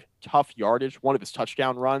 5, tough yardage. One of his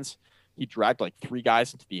touchdown runs, he dragged 3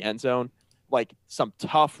 guys into the end zone. Some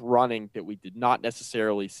tough running that we did not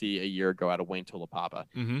necessarily see a year ago out of Wayne Tulapapa.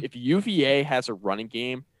 Mm-hmm. If UVA has a running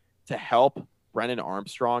game to help Brennan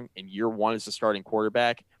Armstrong in year 1 as a starting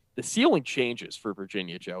quarterback, the ceiling changes for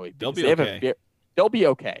Virginia, Joey. They'll be okay. They'll be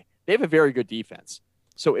okay. They have a very good defense.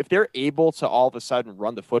 So if they're able to all of a sudden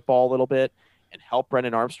run the football a little bit and help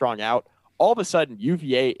Brennan Armstrong out, all of a sudden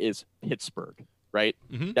UVA is Pittsburgh, right?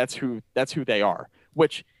 Mm-hmm. That's who they are,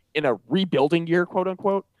 which in a rebuilding year, quote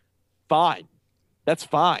unquote, fine. That's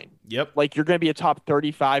fine. Yep. You're going to be a top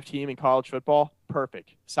 35 team in college football.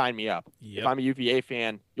 Perfect. Sign me up. Yep. If I'm a UVA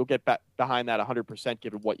fan, you'll get behind that 100%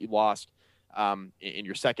 given what you lost in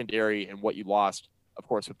your secondary and what you lost, of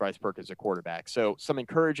course, with Bryce Perkins as a quarterback. So some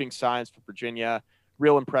encouraging signs for Virginia.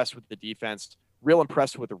 Real impressed with the defense. Real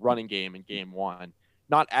impressed with the running game in game 1.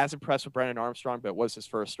 Not as impressed with Brennan Armstrong, but it was his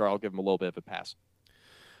first start. I'll give him a little bit of a pass.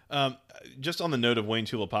 Just on the note of Wayne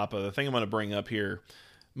Tulapapa, the thing I'm going to bring up here,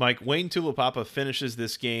 Mike, Wayne Tulapapa finishes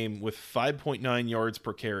this game with 5.9 yards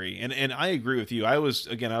per carry. And I agree with you. I was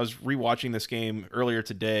rewatching this game earlier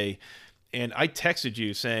today, and I texted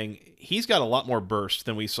you saying he's got a lot more burst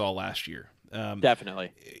than we saw last year.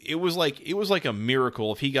 Definitely. It was like a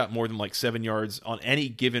miracle if he got more than 7 yards on any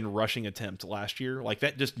given rushing attempt last year.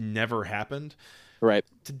 That just never happened. Right.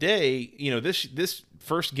 Today, this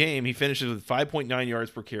first game, he finishes with 5.9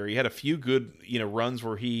 yards per carry. He had a few good, runs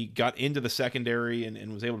where he got into the secondary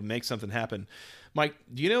and was able to make something happen. Mike,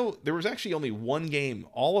 do you know there was actually only one game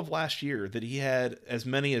all of last year that he had as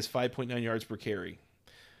many as 5.9 yards per carry?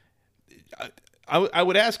 I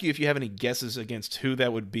would ask you if you have any guesses against who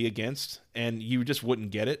that would be against, and you just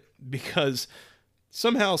wouldn't get it because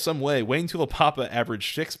somehow, some way, Wayne Tulapapa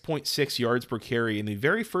averaged 6.6 yards per carry in the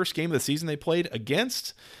very first game of the season they played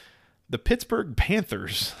against the Pittsburgh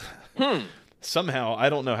Panthers. Somehow, I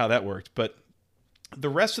don't know how that worked, but the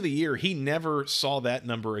rest of the year, he never saw that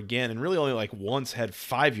number again, and really only once had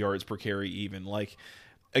 5 yards per carry even.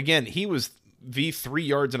 Again, he was the 3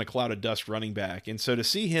 yards in a cloud of dust running back, and so to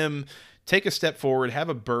see him take a step forward, have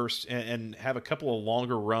a burst, and have a couple of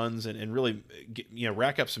longer runs and really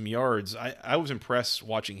rack up some yards, I was impressed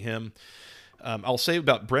watching him. I'll say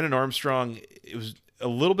about Brennan Armstrong, it was a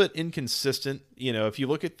little bit inconsistent. If you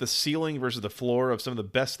look at the ceiling versus the floor of some of the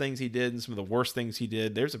best things he did and some of the worst things he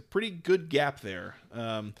did, there's a pretty good gap there.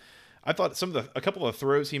 I thought a couple of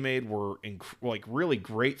throws he made were really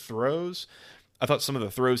great throws. I thought some of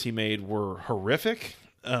the throws he made were horrific.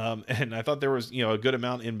 And I thought there was, a good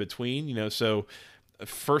amount in between, so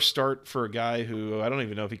first start for a guy who I don't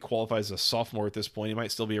even know if he qualifies as a sophomore at this point. He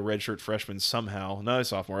might still be a redshirt freshman somehow. No, a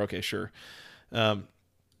sophomore. Okay, sure.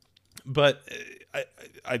 But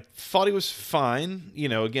I thought he was fine,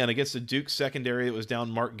 again, against the Duke secondary that was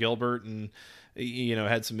down Mark Gilbert and,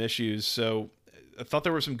 had some issues. So I thought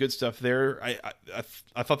there was some good stuff there.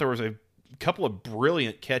 I thought there was a couple of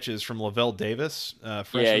brilliant catches from Lavelle Davis,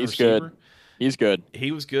 freshman yeah, he's receiver. Good. He's good.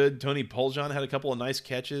 He was good. Tony Poljan had a couple of nice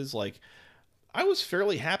catches. I was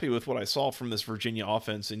fairly happy with what I saw from this Virginia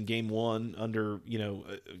offense in game 1 under,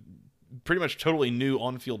 pretty much totally new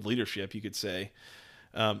on-field leadership, you could say.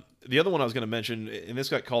 The other one I was going to mention, and this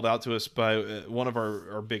got called out to us by one of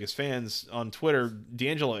our biggest fans on Twitter,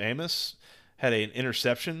 D'Angelo Amos had an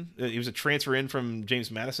interception. He was a transfer in from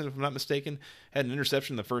James Madison, if I'm not mistaken. Had an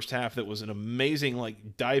interception in the first half that was an amazing,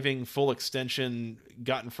 like, diving, full extension,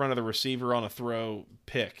 got in front of the receiver on a throw,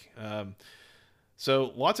 pick.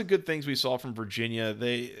 So lots of good things we saw from Virginia.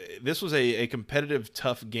 This was a competitive,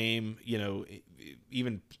 tough game,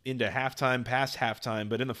 even into halftime, past halftime.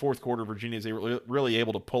 But in the fourth quarter, Virginia is really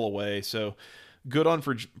able to pull away. So good on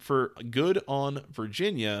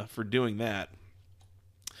Virginia for doing that.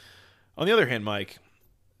 On the other hand, Mike,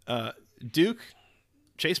 Duke,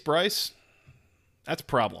 Chase Bryce, that's a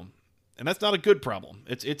problem, and that's not a good problem.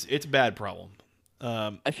 It's a bad problem.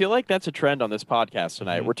 I feel like that's a trend on this podcast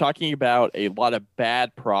tonight. Mm-hmm. We're talking about a lot of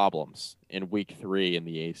bad problems in Week 3 in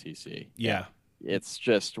the ACC. Yeah, it's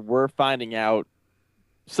just we're finding out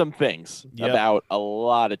some things about a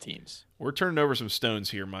lot of teams. We're turning over some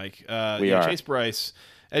stones here, Mike. We are. Chase Bryce,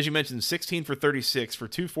 as you mentioned, 16 for 36 for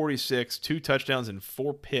 246, 2 touchdowns and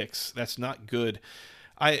 4 picks. That's not good.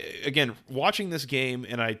 Again, watching this game,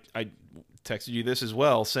 and I texted you this as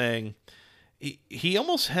well, saying he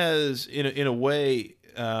almost has, in a way,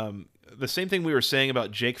 the same thing we were saying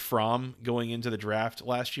about Jake Fromm going into the draft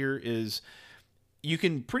last year is you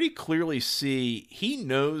can pretty clearly see he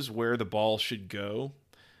knows where the ball should go.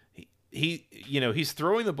 He's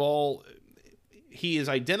throwing the ball. He has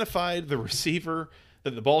identified the receiver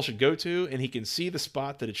that the ball should go to, and he can see the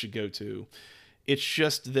spot that it should go to. It's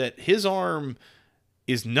just that his arm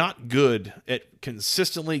is not good at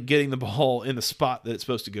consistently getting the ball in the spot that it's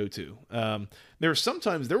supposed to go to.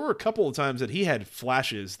 There were a couple of times that he had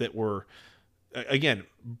flashes that were, again,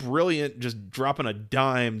 brilliant, just dropping a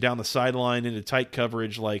dime down the sideline into tight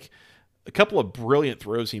coverage, like a couple of brilliant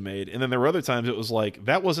throws he made. And then there were other times it was like,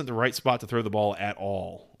 that wasn't the right spot to throw the ball at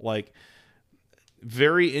all. Like,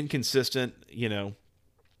 very inconsistent,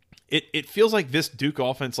 It feels like this Duke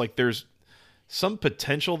offense, like there's some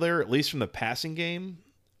potential there, at least from the passing game.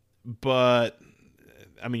 But,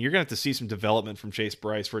 I mean, you're going to have to see some development from Chase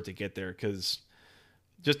Bryce for it to get there, because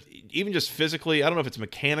just physically, I don't know if it's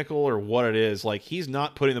mechanical or what it is. Like, he's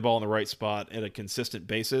not putting the ball in the right spot at a consistent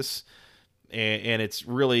basis, and it's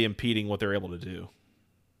really impeding what they're able to do.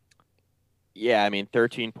 Yeah, I mean,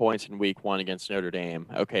 13 points in Week 1 against Notre Dame.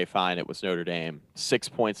 Okay, fine, it was Notre Dame. 6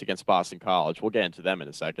 points against Boston College. We'll get into them in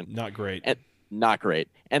a second. Not great. Not great.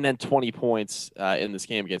 And then 20 points in this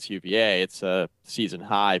game against UVA. It's a season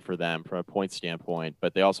high for them from a point standpoint,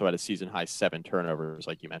 but they also had a season high 7 turnovers,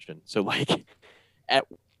 like you mentioned. So, like, at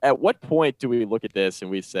what point do we look at this and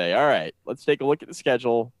we say, all right, let's take a look at the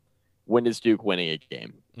schedule. When is Duke winning a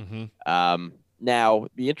game? Mm-hmm. Now,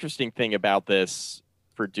 the interesting thing about this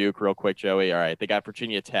for Duke, real quick, Joey. All right, they got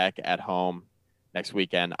Virginia Tech at home next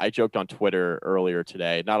weekend. I joked on Twitter earlier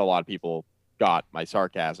today. Not a lot of people got my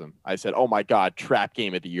sarcasm. I said, oh my God, trap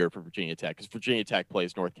game of the year for Virginia Tech, because Virginia Tech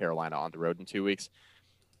plays North Carolina on the road in 2 weeks.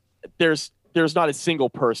 There's not a single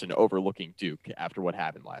person overlooking Duke after what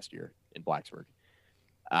happened last year in Blacksburg.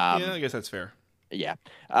 Yeah, I guess that's fair. Yeah.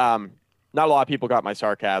 Not a lot of people got my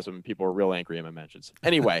sarcasm. People were real angry in my mentions.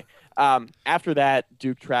 Anyway, after that,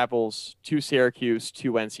 Duke travels to Syracuse,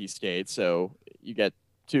 to NC State. So you get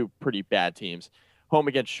 2 pretty bad teams. Home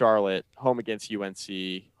against Charlotte, home against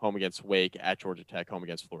UNC, home against Wake, at Georgia Tech, home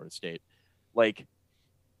against Florida State. Like,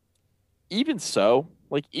 even so,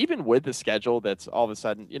 like, even with the schedule that's all of a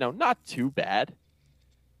sudden, not too bad,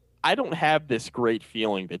 I don't have this great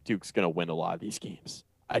feeling that Duke's going to win a lot of these games.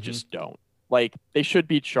 I just don't. Like, they should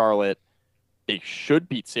beat Charlotte. They should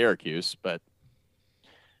beat Syracuse, but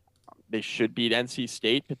they should beat NC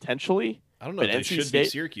State potentially. I don't know if they should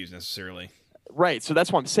beat Syracuse necessarily. Right, so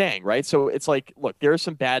that's what I'm saying, right? So it's like, look, there are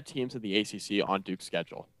some bad teams in the ACC on Duke's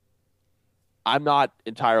schedule. I'm not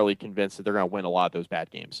entirely convinced that they're going to win a lot of those bad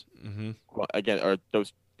games. Mm-hmm. Again, or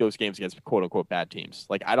those games against quote-unquote bad teams.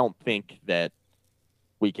 Like, I don't think that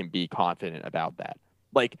we can be confident about that.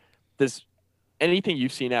 Like, this... Anything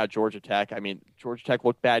you've seen out of Georgia Tech, I mean, Georgia Tech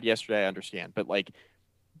looked bad yesterday, I understand. But, like,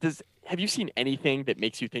 have you seen anything that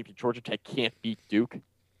makes you think that Georgia Tech can't beat Duke?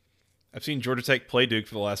 I've seen Georgia Tech play Duke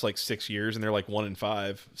for the last, 6 years, and they're,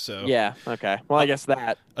 1-5. So yeah, okay. Well, I guess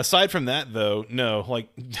that. Aside from that, though, no.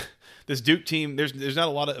 This Duke team, there's not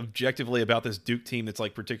a lot of objectively about this Duke team that's,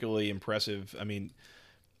 particularly impressive. I mean,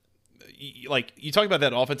 you talk about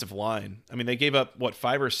that offensive line. I mean, they gave up,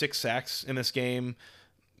 5 or 6 sacks in this game.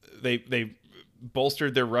 They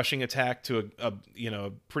bolstered their rushing attack to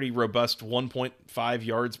a pretty robust 1.5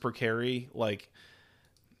 yards per carry. Like,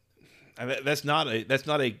 that's not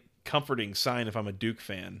a comforting sign if I'm a Duke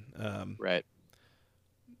fan. Right.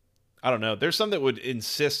 I don't know. There's some that would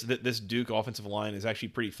insist that this Duke offensive line is actually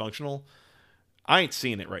pretty functional. I ain't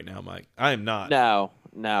seeing it right now, Mike. I am not.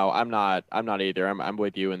 No, I'm not. I'm not either. I'm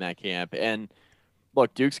with you in that camp. And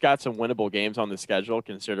look, Duke's got some winnable games on the schedule,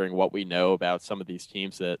 considering what we know about some of these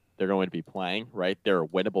teams that they're going to be playing. Right, they're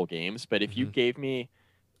winnable games. But if you gave me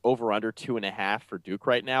over under 2.5 for Duke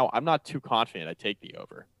right now, I'm not too confident I'd take the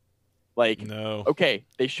over. Like, No. okay,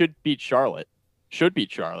 they should beat Charlotte. Should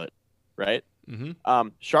beat Charlotte, right? Mm-hmm.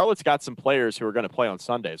 Charlotte's got some players who are going to play on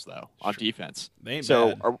Sundays though on defense. They ain't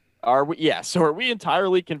so bad. are we? Yeah. So are we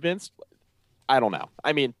entirely convinced? I don't know.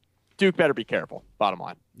 I mean, Duke better be careful. Bottom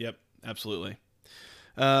line. Yep, absolutely.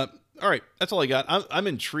 All right, that's all I got. I'm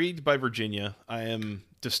intrigued by Virginia. I am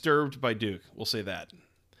disturbed by Duke. We'll say that.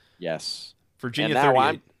 Yes. Virginia and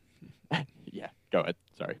now 38. Yeah. Go ahead.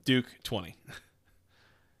 Sorry. Duke 20.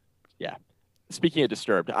 Yeah. Speaking of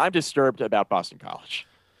disturbed, I'm disturbed about Boston College.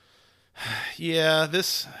 Yeah,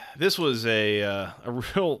 this was a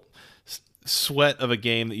real sweat of a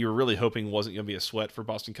game that you were really hoping wasn't going to be a sweat for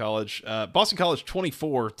Boston College. Boston College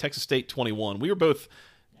 24, Texas State 21. We were both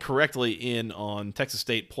correctly in on Texas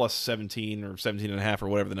State plus 17 or 17 and a half or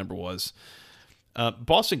whatever the number was.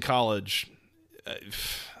 Boston College,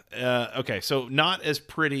 okay, so not as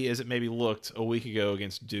pretty as it maybe looked a week ago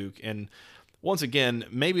against Duke. And once again,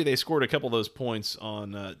 maybe they scored a couple of those points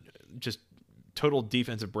on just total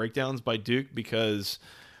defensive breakdowns by Duke, because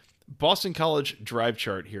Boston College drive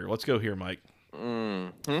chart here. Let's go here, Mike.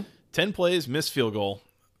 10 plays, missed field goal,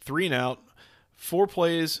 3 and out, 4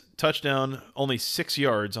 plays, touchdown, only 6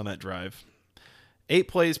 yards on that drive. 8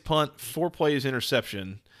 plays, punt, 4 plays,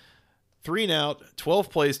 interception, 3 and out, 12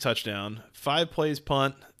 plays, touchdown, 5 plays,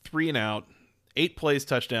 punt, 3 and out, 8 plays,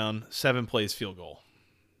 touchdown, 7 plays, field goal.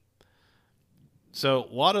 So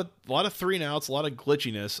a lot of 3 and outs, a lot of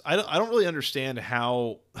glitchiness. I don't really understand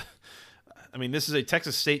how. I mean, this is a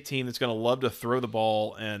Texas State team that's going to love to throw the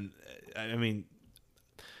ball, and I mean,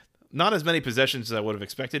 not as many possessions as I would have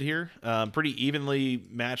expected here. Pretty evenly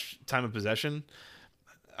matched time of possession.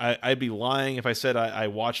 I'd be lying if I said I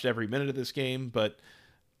watched every minute of this game, but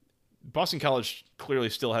Boston College clearly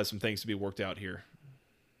still has some things to be worked out here.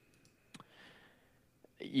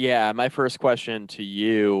 Yeah, my first question to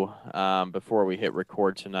you before we hit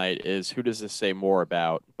record tonight is, who does this say more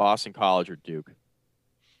about, Boston College or Duke?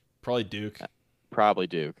 Probably Duke. Probably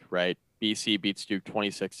Duke, right? BC beats Duke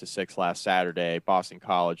 26-6 last Saturday. Boston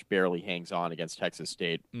College barely hangs on against Texas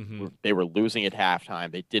State. Mm-hmm. They were losing at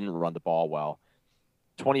halftime. They didn't run the ball well.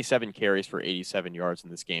 27 carries for 87 yards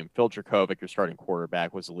in this game. Phil Dracovic, your starting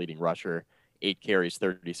quarterback, was the leading rusher. 8 carries,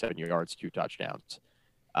 37 yards, 2 touchdowns.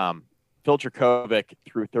 Phil Dracovic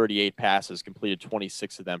threw 38 passes, completed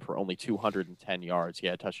 26 of them for only 210 yards. He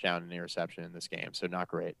had a touchdown and interception in this game, so not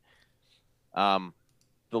great.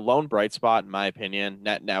 The lone bright spot, in my opinion,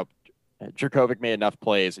 now Dracovic made enough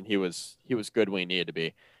plays and he was good when he needed to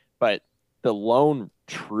be, but the lone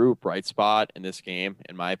true bright spot in this game,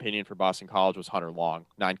 in my opinion, for Boston College was Hunter Long.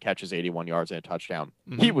 9 catches, 81 yards, and a touchdown.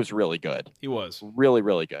 Mm-hmm. He was really good. He was really,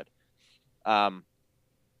 really good. I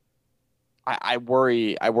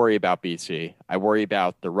worry about BC. I worry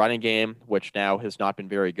about the running game, which now has not been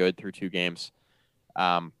very good through 2 games.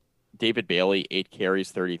 David Bailey, 8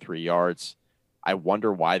 carries, 33 yards. I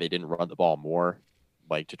wonder why they didn't run the ball more,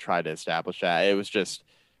 like to try to establish that. It was just,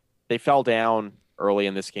 they fell down early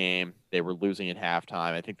in this game. They were losing at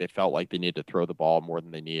halftime. I think they felt like they needed to throw the ball more than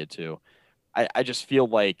they needed to. I just feel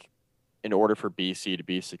like in order for BC to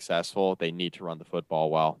be successful, they need to run the football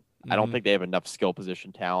well. I don't think they have enough skill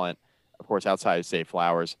position talent. Of course, outside of Zay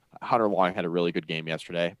Flowers, Hunter Long had a really good game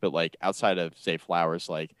yesterday, but like outside of Zay Flowers,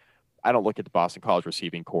 like I don't look at the Boston College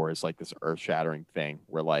receiving core as like this earth-shattering thing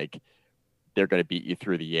where like they're going to beat you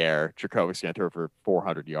through the air. Drakovic's going to throw for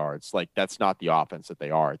 400 yards. Like that's not the offense that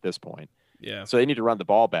they are at this point. Yeah. So they need to run the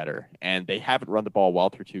ball better, and they haven't run the ball well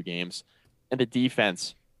through 2 games. And the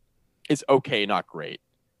defense is okay, not great.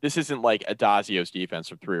 This isn't like Adazio's defense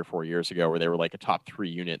from 3 or 4 years ago where they were like a top 3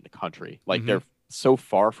 unit in the country. Like they're so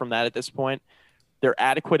far from that at this point. They're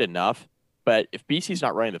adequate enough, but if BC's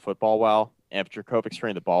not running the football well, and if Drakovic's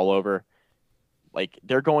turning the ball over, like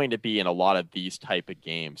they're going to be in a lot of these type of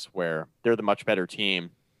games where they're the much better team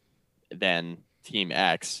than Team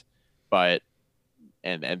X, but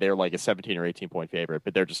and they're like a 17 or 18 point favorite,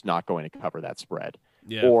 but they're just not going to cover that spread.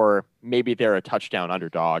 Yeah. Or maybe they're a touchdown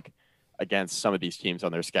underdog against some of these teams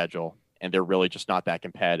on their schedule, and they're really just not that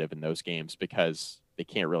competitive in those games because they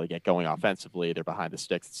can't really get going offensively. They're behind the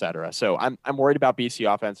sticks, etc. So I'm worried about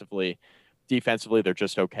BC offensively. Defensively, they're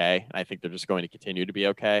just okay, and I think they're just going to continue to be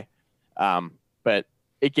okay. But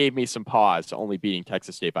it gave me some pause only beating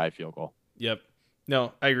Texas State by a field goal. Yep.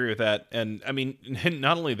 No, I agree with that. And I mean,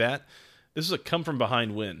 not only that, this is a come from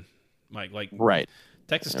behind win, Mike. Like, Right.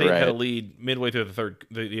 Texas State had a Right. lead midway through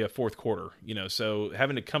the fourth quarter. So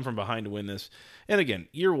having to come from behind to win this, and again,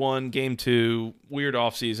 year one, game two, weird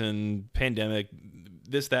offseason, pandemic,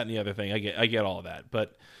 this, that, and the other thing. I get all of that,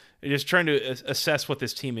 but just trying to assess what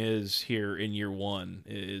this team is here in year one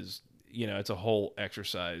is, it's a whole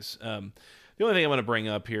exercise. The only thing I want to bring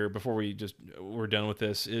up here before we're done with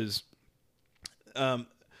this is, I'm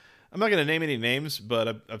not going to name any names,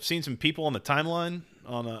 but I've seen some people on the timeline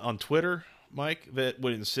on Twitter, Mike, that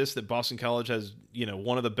would insist that Boston College has,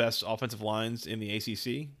 one of the best offensive lines in the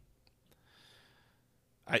ACC.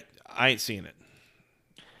 I ain't seeing it.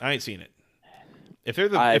 If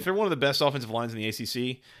they're one of the best offensive lines in the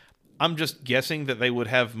ACC, I'm just guessing that they would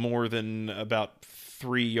have more than about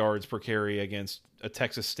 3 yards per carry against a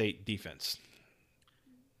Texas State defense.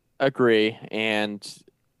 Agree. And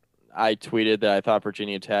I tweeted that I thought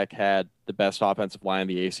Virginia Tech had the best offensive line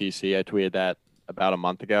in the ACC. I tweeted that about a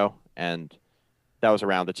month ago, and that was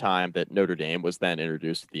around the time that Notre Dame was then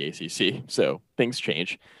introduced to the ACC. So things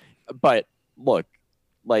change. But look,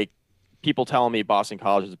 like people telling me Boston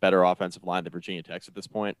College is a better offensive line than Virginia Tech's at this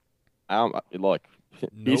point. Look,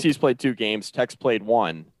 Nope. BC's played 2 games, Tech's played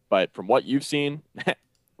 1. But from what you've seen,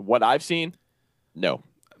 what I've seen, no.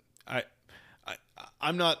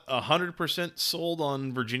 I'm not 100% sold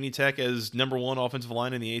on Virginia Tech as number one offensive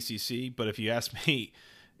line in the ACC, but if you ask me,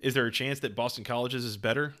 is there a chance that Boston College's is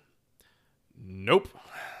better? Nope.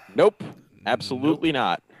 Absolutely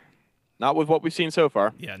not. Not with what we've seen so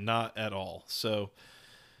far. Yeah, not at all. So,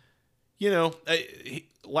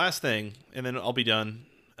 last thing, and then I'll be done.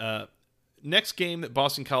 Next game that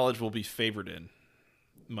Boston College will be favored in,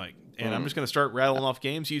 Mike, and I'm just going to start rattling off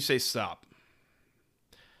games. You say stop.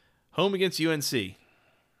 Home against UNC.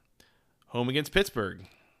 Home against Pittsburgh.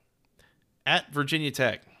 At Virginia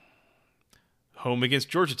Tech. Home against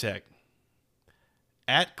Georgia Tech.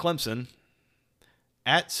 At Clemson.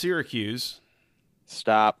 At Syracuse.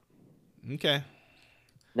 Stop. Okay.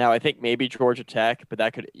 Now, I think maybe Georgia Tech, but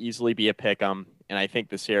that could easily be a pick 'em. And I think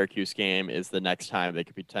the Syracuse game is the next time they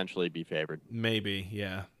could potentially be favored. Maybe,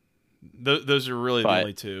 yeah. Those are really the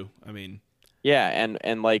only two. I mean, yeah,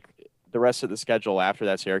 and like the rest of the schedule after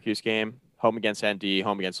that Syracuse game, home against ND,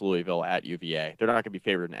 home against Louisville, at UVA. They're not going to be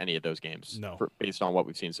favored in any of those games. No. Based on what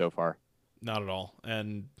we've seen so far. Not at all.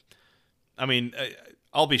 And I mean,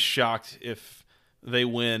 I'll be shocked if they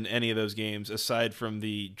win any of those games aside from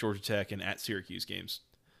the Georgia Tech and at Syracuse games.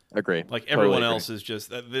 Agree. Like everyone Totally else is just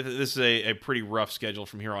this is a pretty rough schedule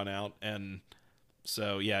from here on out, and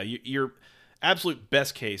so yeah, your absolute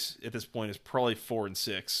best case at this point is probably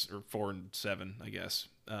 4-6 or 4-7, I guess.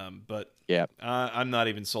 But yeah, I'm not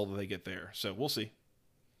even sold that they get there, so we'll see.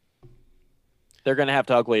 They're going to have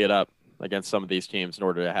to ugly it up against some of these teams in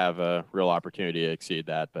order to have a real opportunity to exceed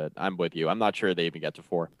that. But I'm with you. I'm not sure they even get to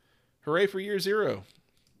 4. Hooray for year 0.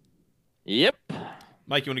 Yep.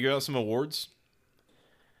 Mike, you want to give out some awards?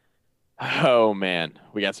 Oh, man.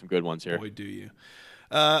 We got some good ones here. Boy, do you.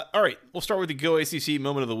 All right, we'll start with the Go ACC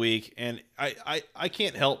moment of the week. And I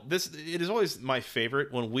can't help this. It is always my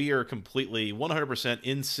favorite when we are completely 100%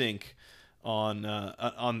 in sync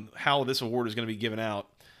on how this award is going to be given out.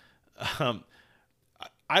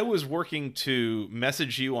 I was working to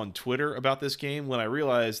message you on Twitter about this game when I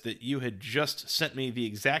realized that you had just sent me the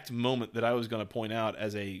exact moment that I was going to point out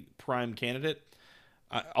as a prime candidate.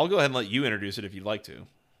 I'll go ahead and let you introduce it if you'd like to.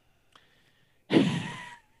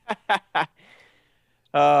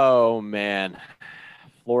 Oh, man.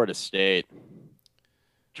 Florida State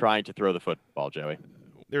trying to throw the football, Joey.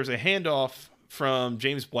 There's a handoff from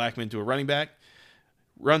James Blackman to a running back,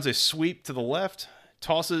 runs a sweep to the left,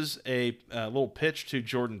 tosses a little pitch to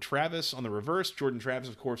Jordan Travis on the reverse. Jordan Travis,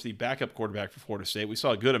 of course, the backup quarterback for Florida State. We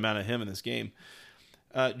saw a good amount of him in this game.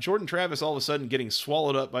 Jordan Travis, all of a sudden getting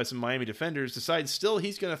swallowed up by some Miami defenders, decides still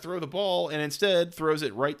he's going to throw the ball and instead throws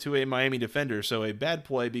it right to a Miami defender. So a bad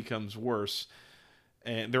play becomes worse.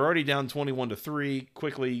 And they're already down 21-3.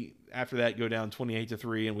 Quickly after that, go down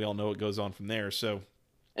 28-3, and we all know what goes on from there. So,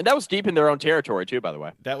 and that was deep in their own territory too, by the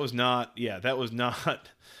way. That was not.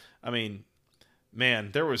 I mean, man,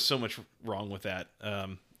 there was so much wrong with that.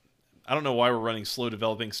 I don't know why we're running slow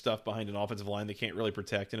developing stuff behind an offensive line they can't really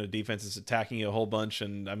protect, and a defense is attacking you a whole bunch.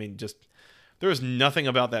 And I mean, just there was nothing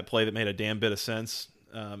about that play that made a damn bit of sense.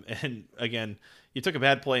 And again, you took a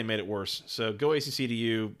bad play and made it worse. So go ACC to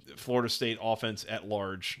you, Florida State offense at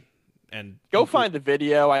large. And go find the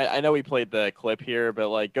video. I know we played the clip here, but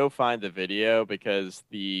like go find the video because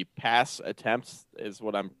the pass attempts is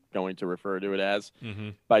what I'm going to refer to it as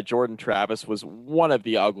by Jordan Travis was one of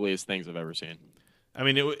the ugliest things I've ever seen. I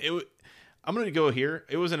mean, I'm going to go here.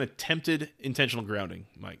 It was an attempted intentional grounding,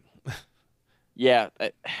 Mike. Yeah,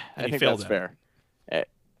 I think that's fair. It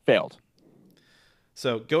failed.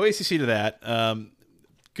 So go ACC to that.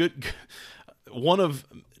 Good. One of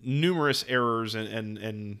numerous errors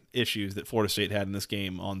and issues that Florida State had in this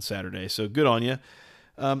game on Saturday. So good on you.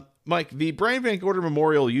 Mike, the Brian Van Gorder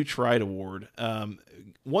Memorial You Tried Award.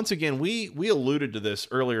 Once again, we alluded to this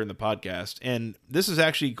earlier in the podcast, and this is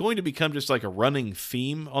actually going to become just like a running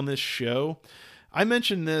theme on this show. I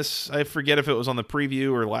mentioned this, I forget if it was on the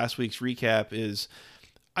preview or last week's recap, is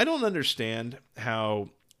I don't understand how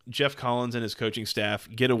Jeff Collins and his coaching staff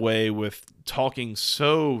get away with talking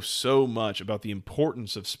so much about the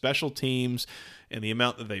importance of special teams and the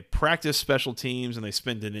amount that they practice special teams, and they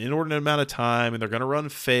spend an inordinate amount of time, and they're going to run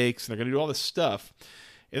fakes, and they're going to do all this stuff.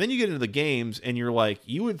 And then you get into the games, and you're like,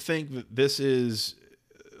 you would think that this is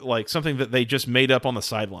like something that they just made up on the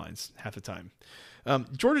sidelines half the time.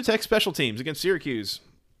 Georgia Tech special teams against Syracuse.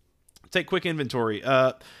 Take quick inventory.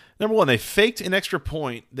 Number one, they faked an extra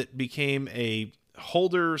point that became a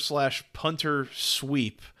holder/punter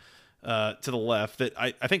sweep to the left that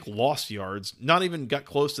I think lost yards. Not even got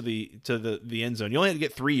close to the end zone. You only had to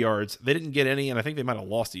get 3 yards. They didn't get any, and I think they might have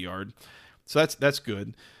lost a yard. So that's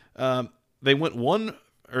good. They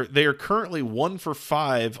are currently 1 for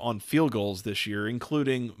 5 on field goals this year,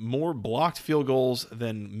 including more blocked field goals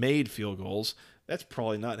than made field goals. That's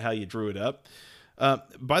probably not how you drew it up.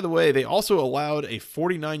 By the way, they also allowed a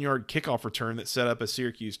 49-yard kickoff return that set up a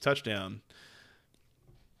Syracuse touchdown.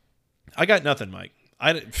 I got nothing, Mike.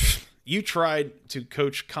 You tried to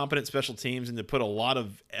coach competent special teams and to put a lot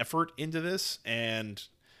of effort into this, and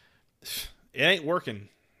it ain't working.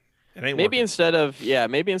 Maybe instead of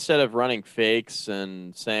running fakes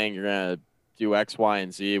and saying you're gonna do X, Y,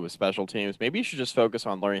 and Z with special teams, maybe you should just focus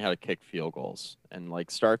on learning how to kick field goals and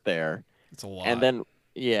like start there. It's a lot. And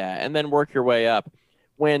then work your way up.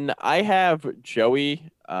 When I have Joey,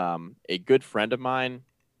 a good friend of mine,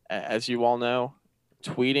 as you all know,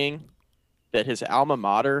 tweeting that his alma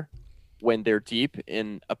mater, when they're deep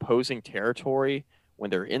in opposing territory, when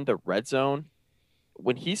they're in the red zone,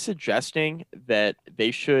 when he's suggesting that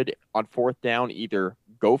they should, on fourth down, either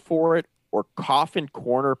go for it or coffin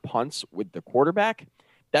corner punts with the quarterback,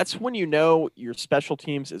 that's when you know your special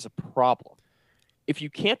teams is a problem. If you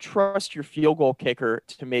can't trust your field goal kicker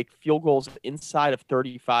to make field goals inside of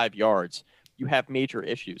 35 yards, you have major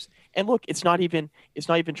issues. And look, it's not even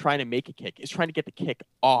trying to make a kick. It's trying to get the kick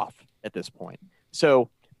off at this point. So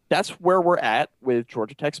that's where we're at with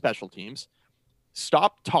Georgia Tech special teams.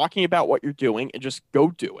 Stop talking about what you're doing and just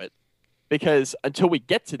go do it. Because until we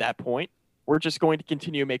get to that point, we're just going to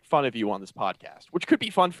continue to make fun of you on this podcast, which could be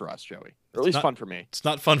fun for us, Joey, or at least fun for me. It's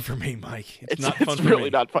not fun for me, Mike. It's really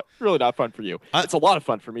not fun for you. It's a lot of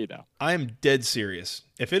fun for me, though. I am dead serious.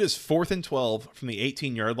 If it is 4th and 12 from the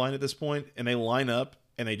 18-yard line at this point, and they line up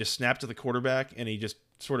and they just snap to the quarterback and he just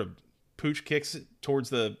sort of pooch kicks it towards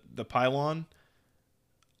the pylon,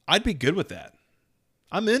 I'd be good with that.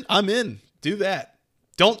 I'm in. Do that.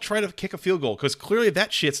 Don't try to kick a field goal, because clearly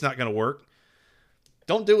that shit's not going to work.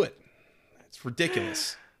 Don't do it. It's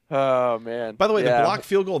ridiculous. Oh, man. By the way, the block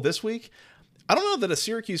field goal this week, I don't know that a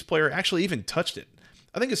Syracuse player actually even touched it.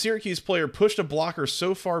 I think a Syracuse player pushed a blocker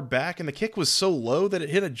so far back, and the kick was so low that it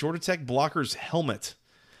hit a Georgia Tech blocker's helmet.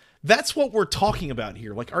 That's what we're talking about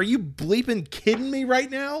here. Like, are you bleeping kidding me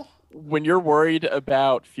right now? When you're worried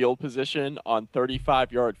about field position on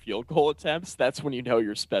 35-yard field goal attempts, that's when you know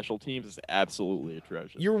your special teams is absolutely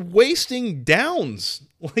atrocious. You're wasting downs.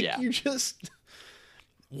 You just...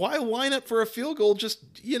 Why line up for a field goal? Just,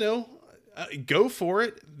 go for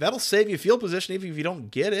it. That'll save you field position even if you don't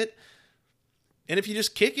get it. And if you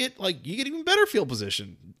just kick it, you get even better field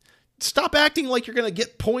position. Stop acting like you're going to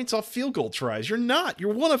get points off field goal tries. You're not.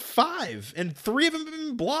 You're 1 of 5, and 3 of them have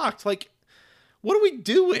been blocked. What are we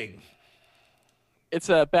doing? It's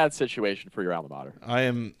a bad situation for your alma mater. I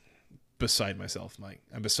am beside myself, Mike.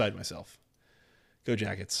 I'm beside myself. Go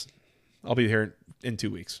Jackets. I'll be here in 2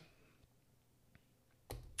 weeks.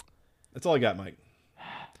 That's all I got, Mike.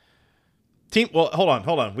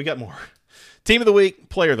 Hold on. We got more. Team of the week,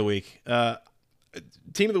 player of the week.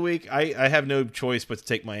 Team of the week, I have no choice but to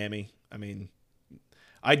take Miami. I mean,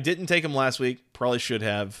 I didn't take them last week. Probably should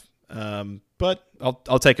have. But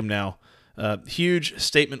I'll take them now. Huge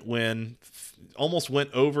statement win. Almost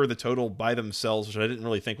went over the total by themselves, which I didn't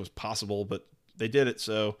really think was possible, but they did it.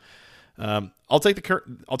 So I'll take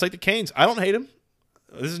the Canes. I don't hate them.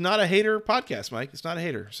 This is not a hater podcast, Mike. It's not a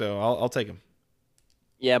hater, so I'll take them.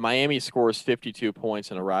 Yeah, Miami scores 52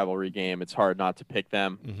 points in a rivalry game. It's hard not to pick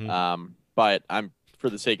them. Mm-hmm. But for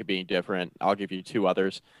the sake of being different, I'll give you 2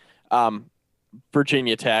 others.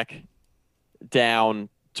 Virginia Tech, down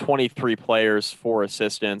 23 players, 4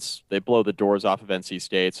 assistants. They blow the doors off of NC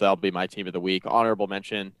State, so that'll be my team of the week. Honorable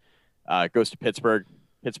mention goes to Pittsburgh.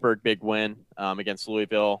 Pittsburgh, big win against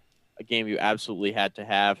Louisville, a game you absolutely had to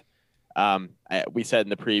have. We said in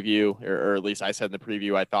the preview, or at least I said in the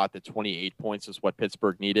preview, I thought that 28 points is what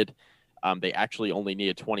Pittsburgh needed. They actually only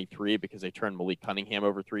needed 23 because they turned Malik Cunningham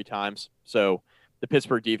over 3 times. So the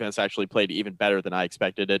Pittsburgh defense actually played even better than I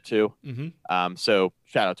expected it to. So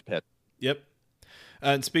shout out to Pitt. Yep.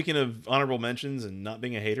 And speaking of honorable mentions and not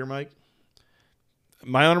being a hater, Mike,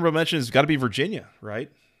 my honorable mention has got to be Virginia,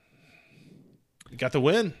 right? Got the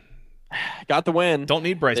win. Got the win. Don't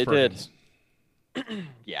need Bryce Perkins.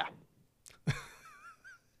 Yeah.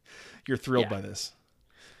 You're thrilled by this.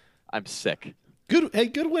 I'm sick.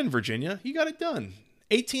 Good win, Virginia. You got it done.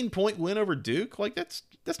 18-point win over Duke. Like that's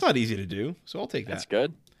not easy to do. So I'll take that. That's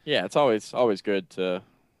good. Yeah, it's always good to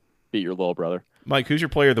beat your little brother. Mike, who's your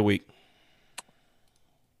player of the week?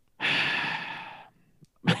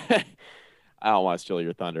 I don't want to steal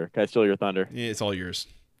your thunder. Can I steal your thunder? Yeah, it's all yours.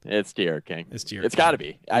 It's De'Aaron King. It's got to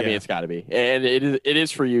be. I mean, it's got to be. And it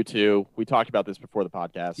is for you too. We talked about this before the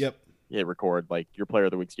podcast. Yep. Hit record. Like, your player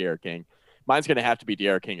of the week's De'Aaron King. Mine's going to have to be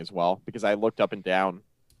De'Aaron King as well, because I looked up and down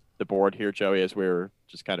the board here, Joey, as we were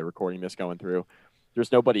just kind of recording this, going through.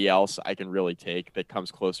 There's nobody else I can really take that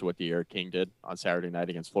comes close to what De'Aaron King did on Saturday night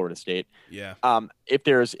against Florida State. Yeah. If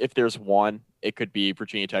there's one, it could be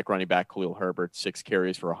Virginia Tech running back Khalil Herbert, 6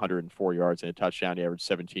 carries for 104 yards and a touchdown. He averaged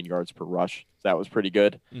 17 yards per rush. So that was pretty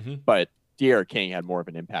good. But De'Aaron King had more of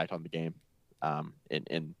an impact on the game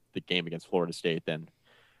in the game against Florida State than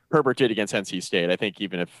Herbert did against NC State. I think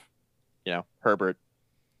even if, Herbert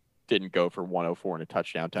didn't go for 104 and a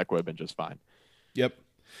touchdown, Tech would have been just fine. Yep.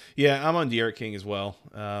 Yeah, I'm on De'Aaron King as well.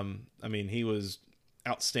 I mean, he was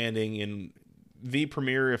outstanding in the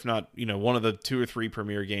premier, if not, one of the 2 or 3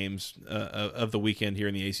 premier games of the weekend here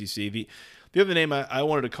in the ACC. The other name I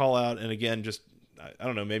wanted to call out, and again, just, I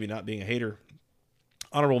don't know, maybe not being a hater,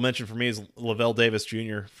 honorable mention for me is Lavelle Davis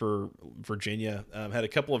Jr. for Virginia. Had a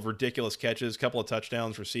couple of ridiculous catches, couple of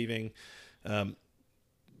touchdowns receiving.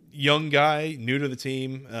 Young guy, new to the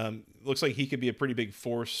team. Looks like he could be a pretty big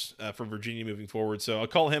force for Virginia moving forward. So I'll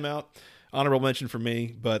call him out. Honorable mention for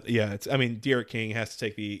me. But yeah, De'Aaron King has to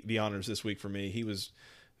take the honors this week for me. He was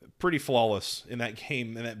pretty flawless in that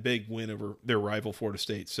game and that big win over their rival Florida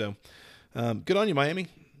State. So good on you, Miami.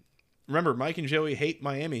 Remember, Mike and Joey hate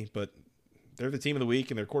Miami, but they're the team of the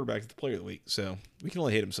week and their quarterback is the player of the week. So we can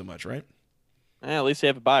only hate them so much, right? At least they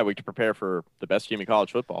have a bye week to prepare for the best team in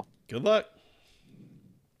college football. Good luck.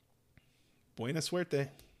 Buena suerte.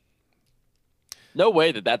 No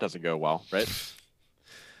way that doesn't go well, right?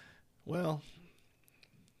 Well,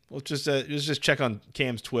 let's just check on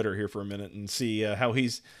Cam's Twitter here for a minute and see if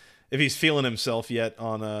he's feeling himself yet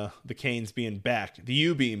on the Canes being back, the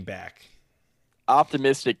U being back.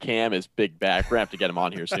 Optimistic Cam is big back. We're going to have to get him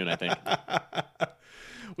on here soon, I think.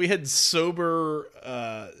 We had sober,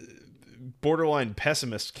 borderline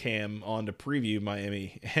pessimist Cam on to preview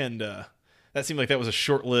Miami, and that seemed like that was a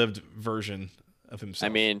short-lived version of himself.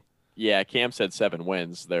 I mean, yeah, Cam said 7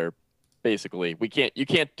 wins. They're basically you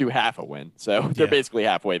can't do half a win, so they're basically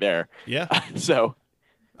halfway there. Yeah. So,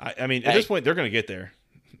 I mean, at this point, they're going to get there.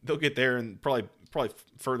 They'll get there, and probably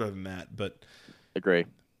further than that. But agree.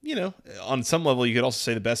 On some level, you could also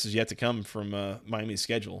say the best is yet to come from Miami's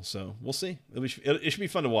schedule. So we'll see. It should be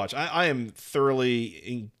fun to watch. I am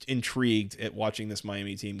thoroughly intrigued at watching this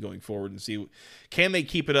Miami team going forward and see, can they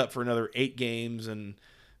keep it up for another 8 games? And,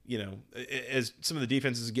 as some of the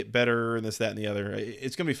defenses get better and this, that, and the other,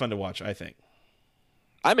 it's going to be fun to watch, I think.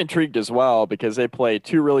 I'm intrigued as well because they play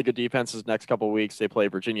 2 really good defenses next couple of weeks. They play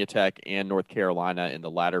Virginia Tech and North Carolina in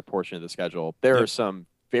the latter portion of the schedule. There are some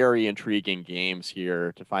very intriguing games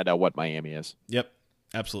here to find out what Miami is. Yep,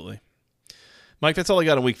 absolutely. Mike, that's all I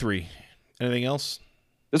got in week 3. Anything else?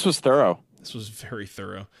 This was thorough. This was very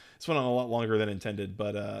thorough. This went on a lot longer than intended,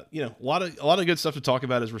 but a lot of good stuff to talk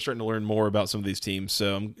about as we're starting to learn more about some of these teams.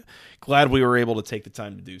 So I'm glad we were able to take the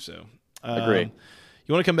time to do so. Agreed.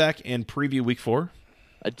 You want to come back and preview week 4?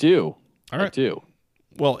 I do. All right. I do.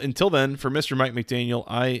 Well, until then, for Mr. Mike McDaniel,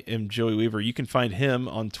 I am Joey Weaver. You can find him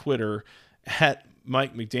on Twitter at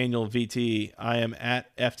Mike McDaniel VT. I am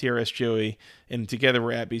at FTRS Joey, and together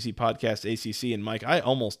we're at BC Podcast ACC. And Mike, I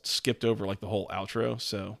almost skipped over the whole outro,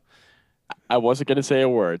 so I wasn't going to say a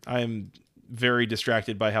word. I am very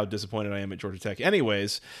distracted by how disappointed I am at Georgia Tech.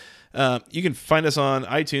 Anyways, you can find us on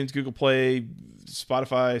iTunes, Google Play,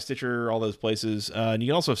 Spotify, Stitcher, all those places. And you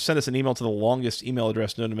can also send us an email to the longest email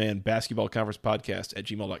address known to man,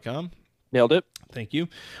 basketballconferencepodcast@gmail.com. Nailed it. Thank you.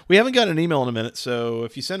 We haven't got an email in a minute, so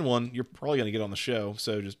if you send one, you're probably going to get on the show,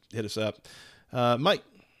 so just hit us up. Mike,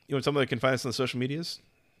 you want somebody that can find us on the social medias?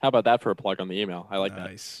 How about that for a plug on the email? I like that.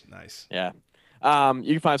 Nice. Yeah.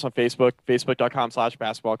 You can find us on Facebook,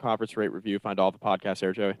 facebook.com/basketball conference rate review. Find all the podcasts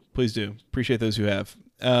there, Joey. Please do. Appreciate those who have.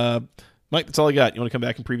 Mike, that's all I got. You want to come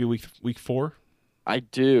back and preview week 4? I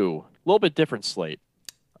do. A little bit different slate.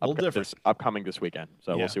 A little different. Upcoming this weekend.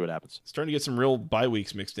 So we'll see what happens. Starting to get some real bye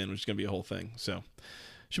weeks mixed in, which is going to be a whole thing. So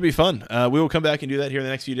should be fun. We will come back and do that here in the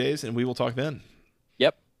next few days, and we will talk then.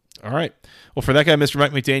 Yep. All right. Well, for that guy, Mr.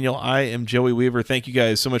 Mike McDaniel, I am Joey Weaver. Thank you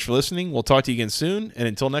guys so much for listening. We'll talk to you again soon. And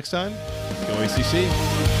until next time, go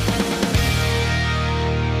ACC.